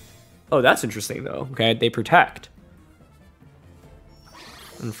 Oh, that's interesting, though. Okay, they protect.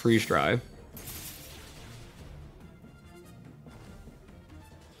 And Freeze Dry.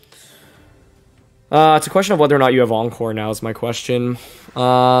 It's a question of whether or not you have Encore now is my question.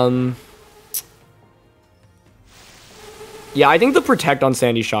 Yeah, I think the Protect on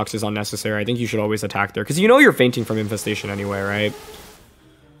Sandy Shocks is unnecessary. I think you should always attack there. Because you know you're fainting from Infestation anyway, right?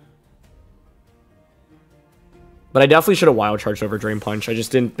 But I definitely should have Wild Charged over Drain Punch. I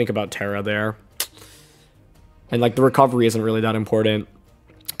just didn't think about Terra there. And, like, the recovery isn't really that important.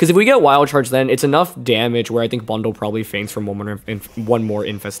 Because if we get Wild Charge, then it's enough damage where I think Bundle probably faints from one more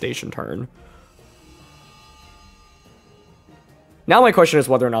Infestation turn. Now my question is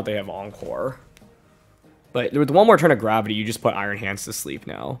whether or not they have Encore. But with one more turn of Gravity, you just put Iron Hands to sleep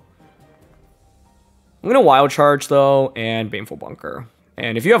now. I'm going to Wild Charge, though, and Baneful Bunker.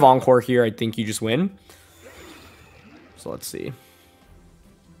 And if you have Encore here, I think you just win. So let's see.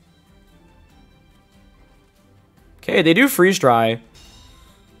 Okay, they do Freeze Dry.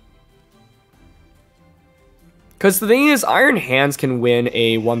 Because the thing is, Iron Hands can win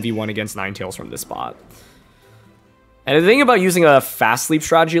a 1v1 against Ninetales from this spot. And the thing about using a fast sleep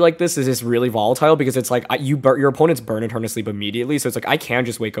strategy like this is it's really volatile because it's like your opponents burn a turn of sleep immediately. So it's like I can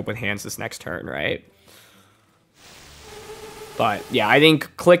just wake up with hands this next turn, right? But yeah, I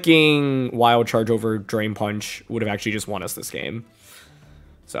think clicking Wild Charge over Drain Punch would have actually just won us this game.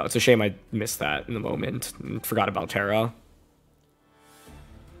 So it's a shame I missed that in the moment and forgot about Terra.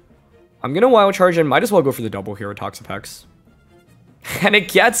 I'm going to Wild Charge and might as well go for the double here with Toxapex. And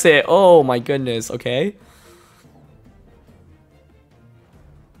it gets it. Oh my goodness. Okay.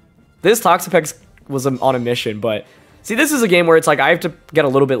 This Toxapex was on a mission, but see, this is a game where it's like I have to get a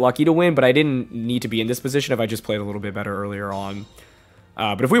little bit lucky to win, but I didn't need to be in this position if I just played a little bit better earlier on.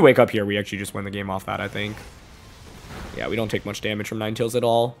 But if we wake up here, we actually just win the game off that, I think. Yeah, we don't take much damage from Ninetales at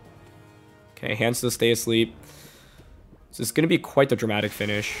all. Okay, Hands to stay asleep. This is going to be quite the dramatic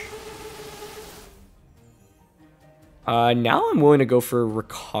finish. Now I'm willing to go for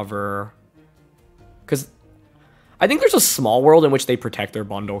Recover. Because I think there's a small world in which they protect their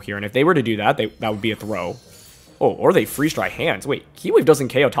bundle here, and if they were to do that, that would be a throw. Oh, or they Freeze Dry Hands. Wait, Heat Wave doesn't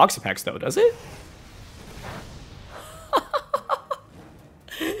KO Toxapex, though, does it?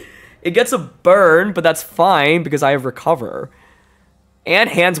 It gets a burn, but that's fine because I have Recover. And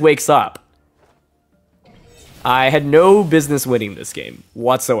Hands wakes up. I had no business winning this game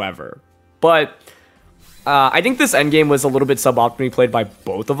whatsoever. But I think this endgame was a little bit suboptimally played by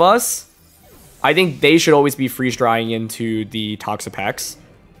both of us. I think they should always be Freeze Drying into the Toxapex.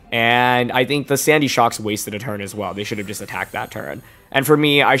 And I think the Sandy Shocks wasted a turn as well. They should have just attacked that turn. And for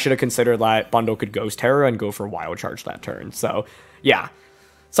me, I should have considered that Bundle could Ghost Terror and go for Wild Charge that turn. So, yeah.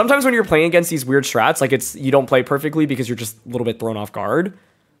 Sometimes when you're playing against these weird strats, like you don't play perfectly because you're just a little bit thrown off guard.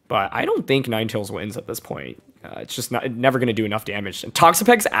 But I don't think Ninetales wins at this point. It's just never going to do enough damage. And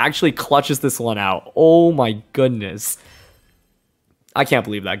TOXAPEX actually clutches this one out. Oh my goodness. I can't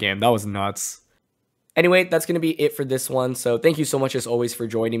believe that game. That was nuts. Anyway, that's going to be it for this one. So thank you so much as always for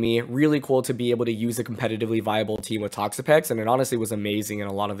joining me. Really cool to be able to use a competitively viable team with TOXAPEX. And it honestly was amazing in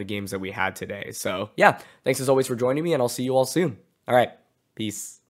a lot of the games that we had today. So yeah, thanks as always for joining me, and I'll see you all soon. All right. Peace.